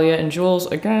 regalia, and jewels.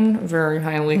 Again, very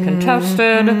highly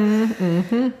contested.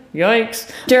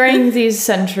 Yikes. During these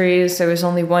centuries, there was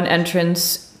only one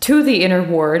entrance to the inner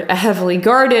ward, a heavily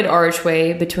guarded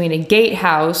archway between a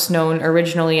gatehouse known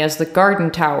originally as the Garden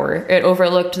Tower. It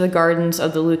overlooked the gardens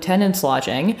of the lieutenant's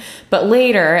lodging, but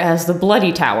later as the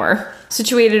Bloody Tower.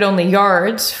 Situated only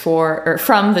yards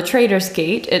from the Traitor's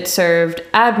Gate, it served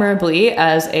admirably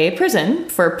as a prison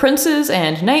for princes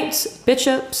and knights,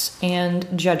 bishops, and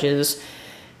judges.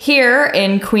 Here,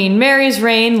 in Queen Mary's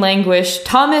reign, languished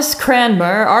Thomas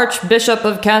Cranmer, Archbishop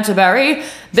of Canterbury,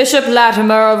 Bishop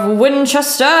Latimer of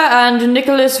Winchester, and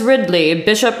Nicholas Ridley,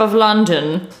 Bishop of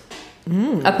London.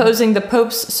 Opposing the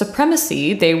Pope's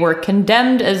supremacy, they were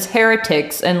condemned as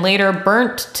heretics and later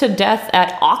burnt to death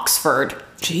at Oxford.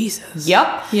 Jesus.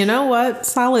 Yep. You know what?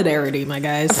 Solidarity, my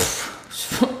guys.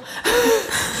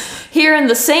 Here in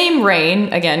the same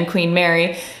reign, again, Queen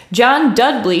Mary, John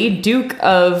Dudley, Duke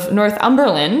of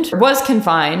Northumberland, was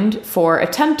confined for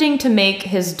attempting to make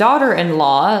his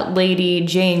daughter-in-law, Lady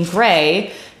Jane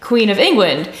Grey, Queen of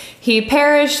England. He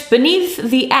perished beneath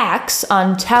the axe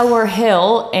on Tower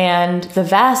Hill, and the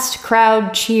vast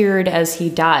crowd cheered as he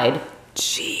died.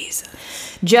 Jesus.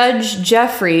 Judge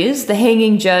Jeffreys, the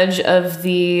hanging judge of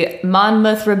the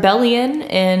Monmouth Rebellion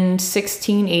in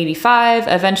 1685,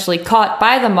 eventually caught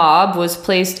by the mob, was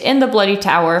placed in the Bloody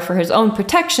Tower for his own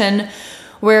protection,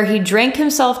 where he drank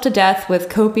himself to death with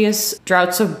copious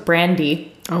draughts of brandy.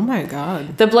 Oh my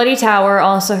God. The Bloody Tower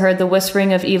also heard the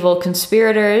whispering of evil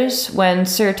conspirators when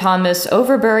Sir Thomas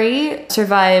Overbury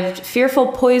survived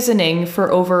fearful poisoning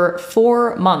for over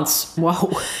 4 months.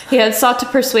 Whoa. He had sought to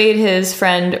persuade his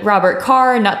friend Robert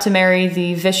Carr not to marry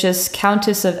the vicious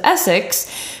Countess of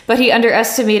Essex, but he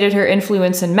underestimated her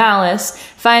influence and malice.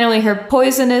 Finally, her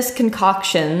poisonous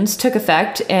concoctions took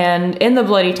effect, and in the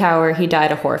Bloody Tower, he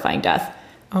died a horrifying death.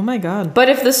 Oh my God. But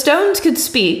if the stones could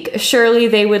speak, surely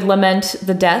they would lament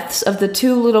the deaths of the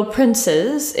two little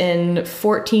princes in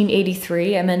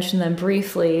 1483. I mentioned them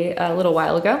briefly a little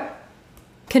while ago.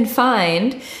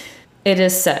 Confined, it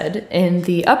is said, in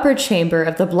the upper chamber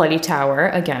of the Bloody Tower,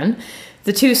 again,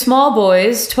 the two small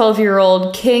boys,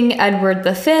 12-year-old King Edward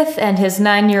V and his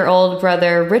 9-year-old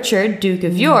brother Richard, Duke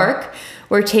of York,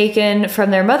 were taken from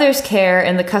their mother's care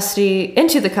into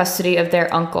the custody of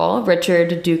their uncle,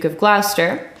 Richard, Duke of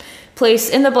Gloucester.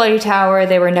 Placed in the Bloody Tower,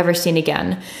 they were never seen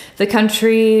again. The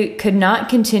country could not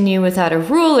continue without a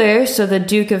ruler, so the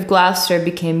Duke of Gloucester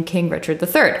became King Richard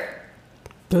III.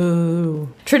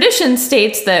 Boo. Tradition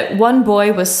states that one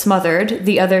boy was smothered,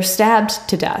 the other stabbed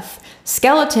to death.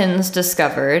 Skeletons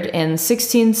discovered in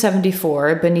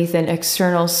 1674 beneath an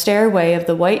external stairway of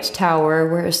the White Tower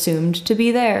were assumed to be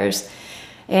theirs.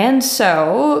 And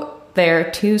so, they're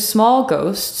two small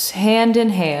ghosts, hand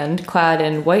in hand, clad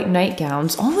in white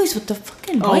nightgowns. Always with the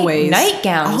fucking white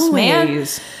nightgowns, man.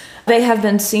 They have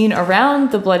been seen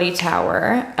around the Bloody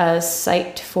Tower, a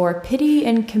sight for pity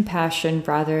and compassion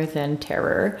rather than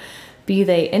terror. Be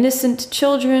they innocent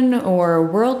children or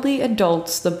worldly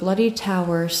adults, the Bloody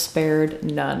Tower spared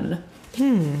none.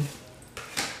 And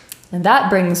that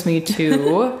brings me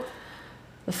to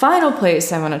the final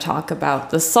place I want to talk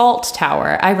about, the Salt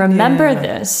Tower. I remember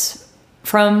this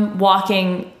from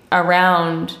walking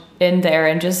around in there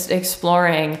and just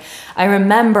exploring. I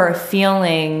remember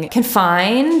feeling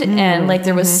confined and like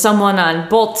there was someone on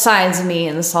both sides of me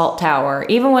in the Salt Tower.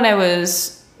 Even when I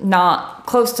was not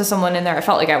close to someone in there, I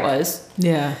felt like I was.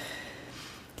 Yeah.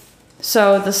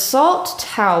 So the Salt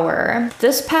Tower,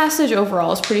 this passage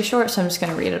overall is pretty short, so I'm just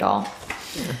going to read it all.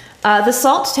 The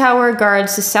Salt Tower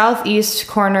guards the southeast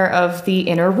corner of the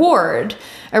Inner Ward.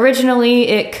 Originally,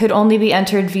 it could only be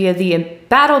entered via the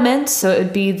battlements, so it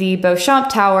would be the Beauchamp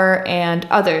Tower and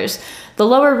others. The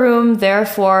lower room,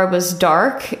 therefore, was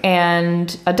dark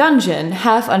and a dungeon,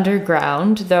 half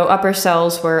underground, though upper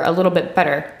cells were a little bit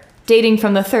better. Dating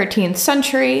from the 13th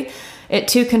century, it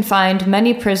too confined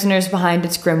many prisoners behind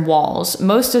its grim walls.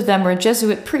 Most of them were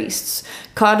Jesuit priests,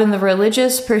 caught in the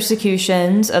religious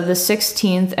persecutions of the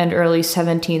 16th and early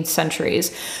 17th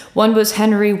centuries. One was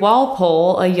Henry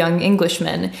Walpole, a young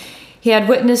Englishman. He had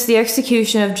witnessed the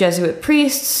execution of Jesuit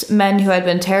priests, men who had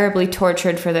been terribly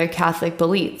tortured for their Catholic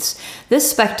beliefs. This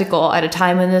spectacle, at a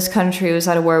time when this country was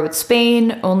at a war with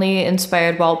Spain, only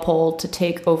inspired Walpole to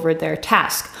take over their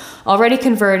task. Already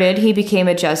converted, he became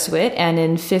a Jesuit, and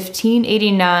in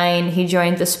 1589 he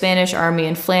joined the Spanish army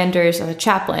in Flanders as a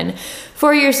chaplain.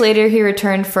 4 years later, he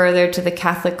returned further to the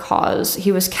Catholic cause.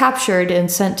 He was captured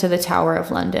and sent to the Tower of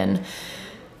London.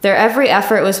 Their every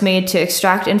effort was made to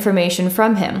extract information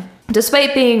from him.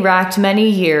 Despite being racked many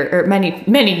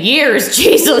years,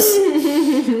 Jesus!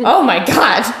 Oh my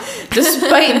God!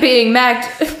 Despite being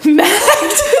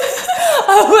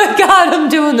oh my God, I'm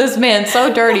doing this man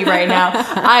so dirty right now.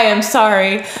 I am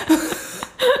sorry.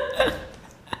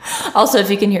 Also, if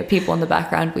you can hear people in the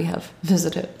background, we have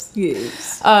visitors.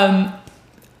 Yes.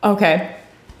 Okay.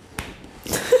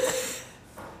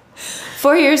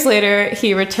 4 years later,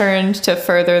 he returned to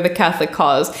further the Catholic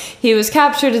cause. He was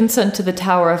captured and sent to the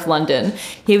Tower of London.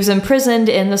 He was imprisoned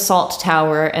in the Salt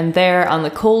Tower, and there, on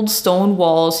the cold stone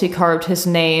walls, he carved his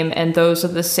name and those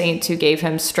of the saints who gave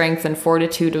him strength and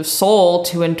fortitude of soul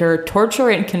to endure torture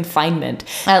and confinement.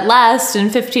 At last, in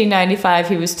 1595,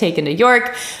 he was taken to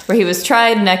York, where he was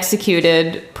tried and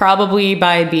executed, probably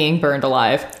by being burned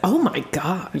alive. Oh my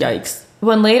God. Yikes.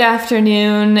 One late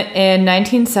afternoon in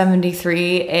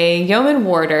 1973, a yeoman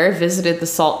warder visited the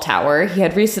Salt Tower. He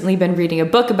had recently been reading a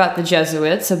book about the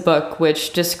Jesuits, a book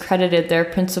which discredited their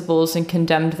principles and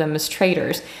condemned them as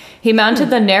traitors. He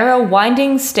mounted the narrow,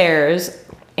 winding stairs,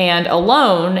 and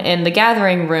alone in the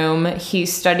gathering room, he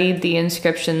studied the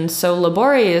inscriptions so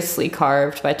laboriously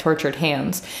carved by tortured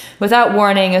hands. Without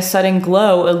warning, a sudden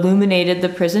glow illuminated the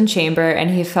prison chamber, and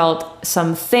he felt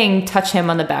something touch him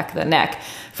on the back of the neck.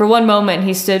 For one moment,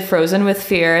 he stood frozen with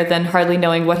fear, then hardly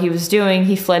knowing what he was doing,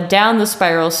 he fled down the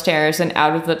spiral stairs and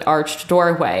out of the arched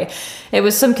doorway. It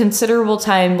was some considerable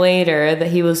time later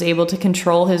that he was able to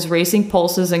control his racing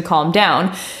pulses and calm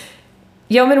down.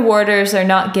 Yeoman warders are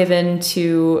not given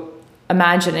to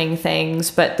imagining things,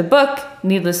 but the book,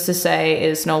 needless to say,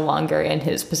 is no longer in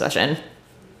his possession.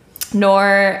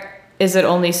 Nor is it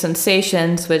only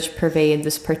sensations which pervade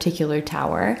this particular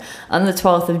tower. On the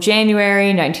 12th of January,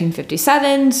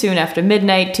 1957, soon after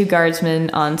midnight, two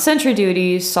guardsmen on sentry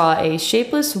duty saw a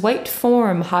shapeless white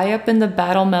form high up in the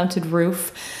battle-mounted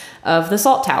roof. of the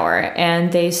Salt Tower,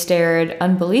 and they stared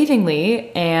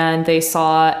unbelievingly, and they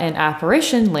saw an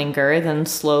apparition linger, then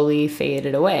slowly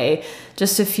faded away.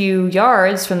 Just a few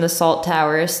yards from the Salt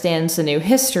Tower stands the new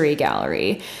History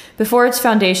Gallery. Before its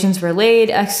foundations were laid,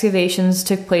 excavations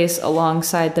took place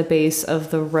alongside the base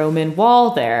of the Roman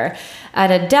wall there.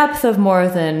 At a depth of more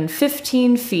than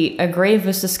 15 feet, a grave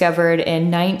was discovered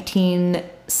in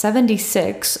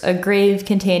 1976, a grave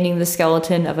containing the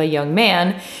skeleton of a young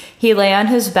man. He lay on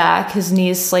his back, his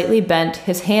knees slightly bent,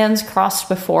 his hands crossed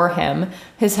before him.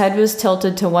 His head was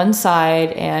tilted to one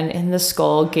side, and in the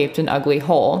skull gaped an ugly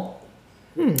hole.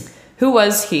 Who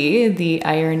was he, the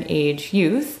Iron Age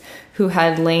youth, who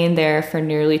had lain there for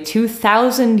nearly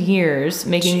 2,000 years,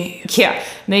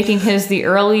 making his the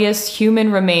earliest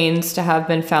human remains to have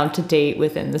been found to date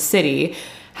within the city?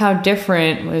 How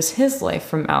different was his life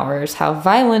from ours? How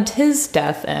violent his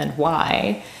death, and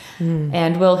why?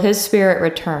 And will his spirit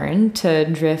return to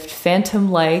drift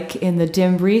phantom-like in the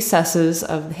dim recesses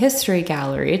of the History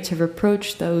Gallery to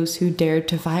reproach those who dared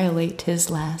to violate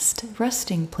his last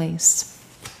resting place?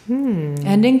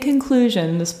 And in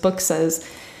conclusion, this book says,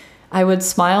 I would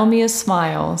smile me a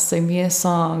smile, sing me a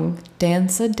song,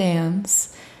 dance a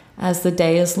dance, as the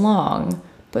day is long.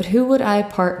 But who would I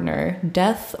partner,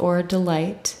 death or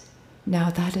delight?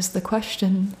 Now that is the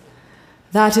question.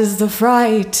 That is the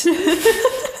fright.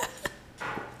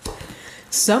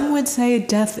 Some would say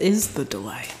death is the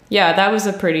delight. Yeah, that was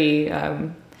a pretty,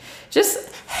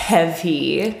 just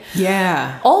heavy.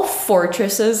 Yeah. All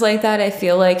fortresses like that, I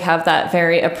feel like, have that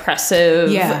very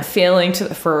oppressive feeling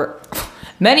for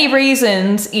many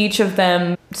reasons, each of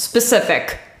them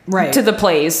specific to the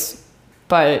place.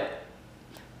 But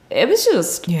it was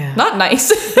just not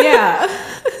nice. Yeah.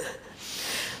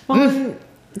 Well,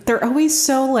 they're always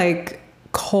so, like,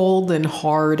 cold and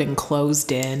hard and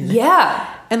closed in. Yeah.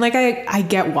 And, like, I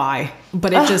get why,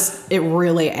 but it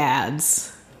really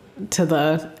adds to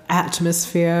the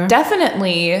atmosphere.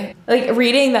 Definitely. Like,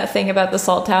 reading that thing about the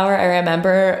Salt Tower, I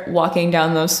remember walking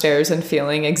down those stairs and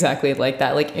feeling exactly like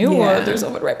that. Like, ew, there's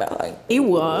someone right behind.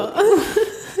 Ew.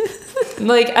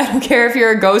 Like, I don't care if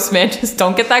you're a ghost, man. Just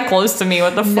don't get that close to me.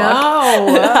 What the fuck?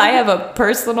 No. I have a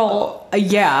personal...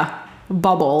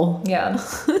 bubble. Yeah.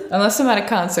 Unless I'm at a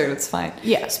concert, it's fine.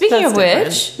 Yeah. Speaking of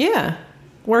which... Yeah.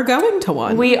 We're going to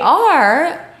one. We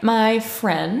are. My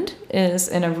friend is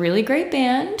in a really great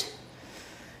band.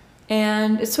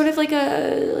 And it's sort of like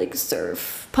a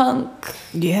surf punk.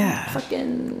 Yeah.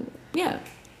 Fucking... Yeah.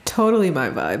 Totally my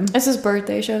vibe. It's his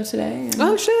birthday show today.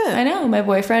 Oh, shit. I know. My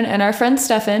boyfriend and our friend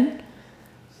Stefan.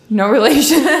 No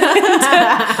relation to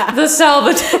the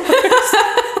Salvatores.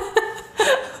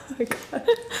 Oh my God.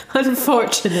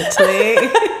 Unfortunately.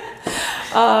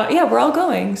 Yeah, we're all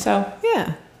going. So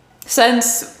yeah.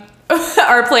 Since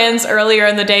our plans earlier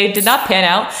in the day did not pan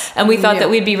out, and we thought that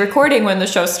we'd be recording when the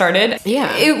show started.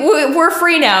 Yeah. We're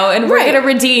free now, and we're going to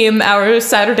redeem our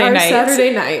Saturday night.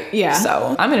 Saturday night, yeah.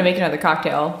 So I'm going to make another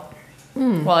cocktail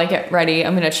while I get ready.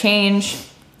 I'm going to change.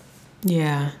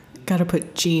 Yeah. Gotta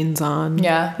put jeans on.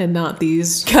 Yeah. And not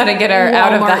these. Gotta get our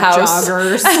out of the house.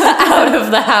 Joggers. Out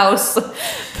of the house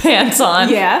pants on.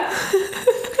 Yeah.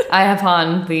 I have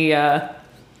on the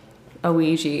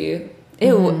Ouija. Ew.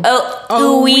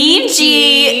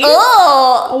 Ouija.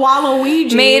 Oh.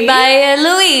 Waluigi. Made by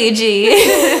Luigi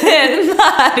and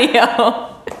Mario.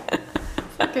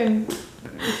 Fucking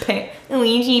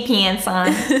Luigi pants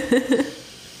on.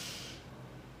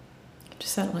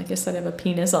 Just sounded like I said I have a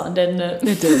penis on, didn't it?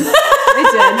 It did.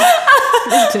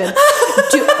 It did.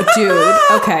 Dude,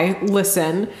 okay,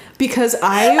 listen. Because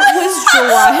I was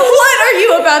driving... What are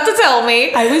you about to tell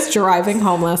me? I was driving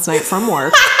home last night from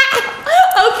work.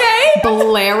 Okay.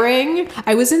 Blaring.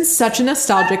 I was in such a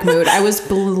nostalgic mood. I was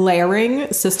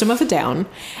blaring System of a Down.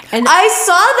 And I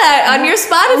saw that on your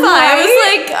Spotify. I was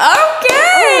like,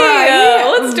 okay,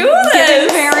 let's do this. Getting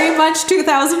very much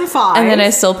 2005. And then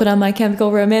I still put on My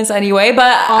Chemical Romance anyway,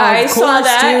 but I saw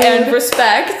that and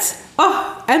respect.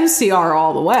 Oh, MCR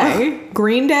all the way.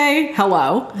 Green Day,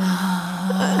 hello.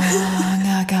 Long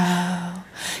ago,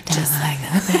 just like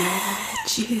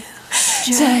that you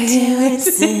tried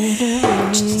to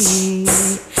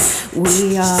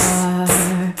we are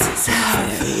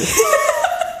sorry.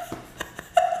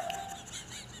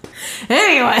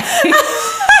 Anyway,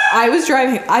 I was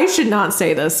driving. I should not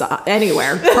say this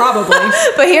anywhere, probably.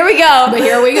 But here we go.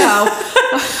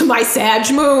 My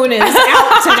Sag Moon is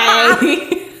out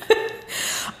today.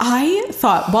 I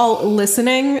thought, while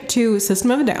listening to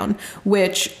System of a Down,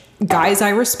 which, guys, I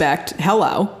respect,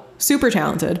 hello, super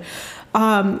talented.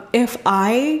 If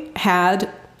I had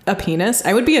a penis,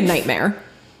 I would be a nightmare.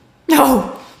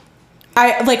 No.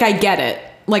 I get it.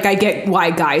 like I get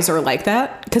why guys are like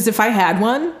that. Because if I had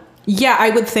one, yeah, I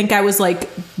would think I was like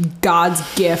God's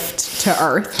gift to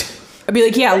Earth. I'd be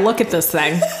like, yeah, look at this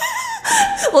thing.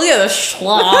 Look at the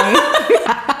schlong.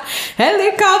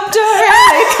 Helicopter,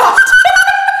 helicopter.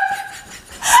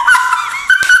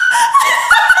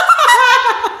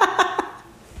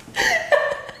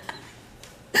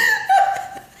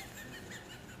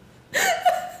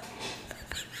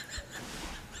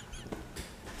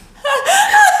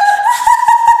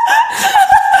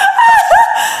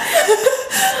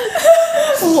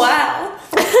 Wow.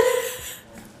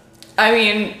 I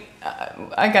mean,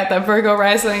 I got that Virgo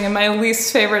rising, and my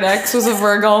least favorite ex was a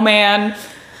Virgo man.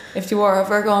 If you are a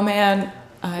Virgo man,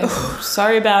 I'm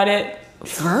sorry about it.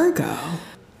 Virgo.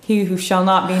 He who shall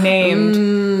not be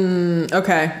named.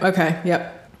 Okay,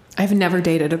 yep. I've never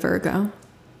dated a Virgo.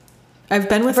 I've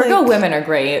been with Virgo like, women are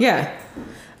great. yeah.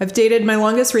 I've dated, my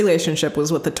longest relationship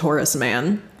was with a Taurus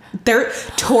man.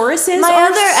 Tauruses My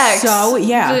are other ex. so,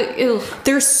 yeah. Ew.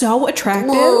 They're so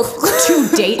attractive Ugh.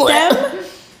 to date them.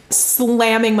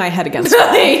 Slamming my head against the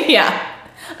wall. Yeah.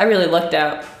 I really lucked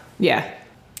out. Yeah.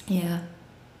 Yeah.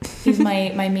 He's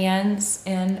my mans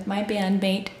and my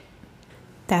bandmate.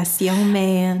 That's your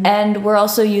man. And we're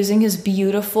also using his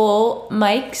beautiful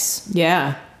mics.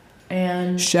 Yeah.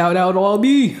 And Shout out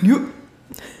Albie.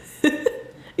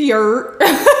 You're.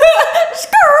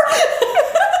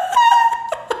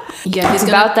 Yeah, it's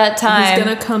about that time. He's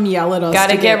gonna come yell at us.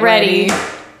 Gotta to get ready.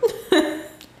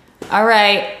 All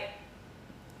right.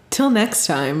 Till next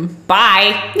time.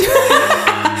 Bye.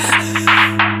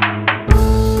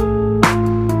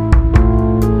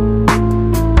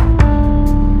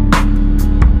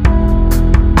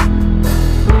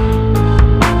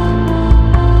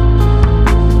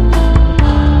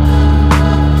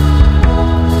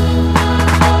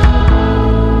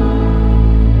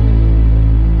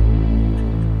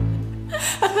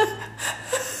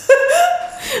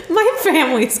 My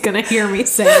family's gonna hear me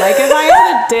say, like, if I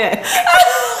had a dick.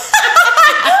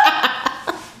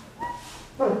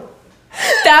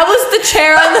 That was the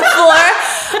chair on the floor.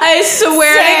 I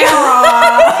swear to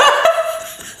God.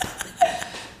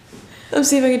 Let's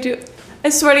see if I can do it. I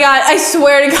swear to God. I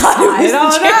swear to God. It was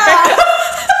the chair.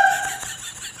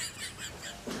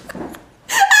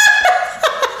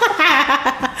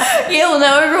 Yeah, well,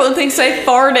 now everyone thinks I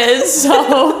farted,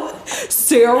 so.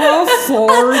 Sarah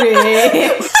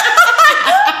farted.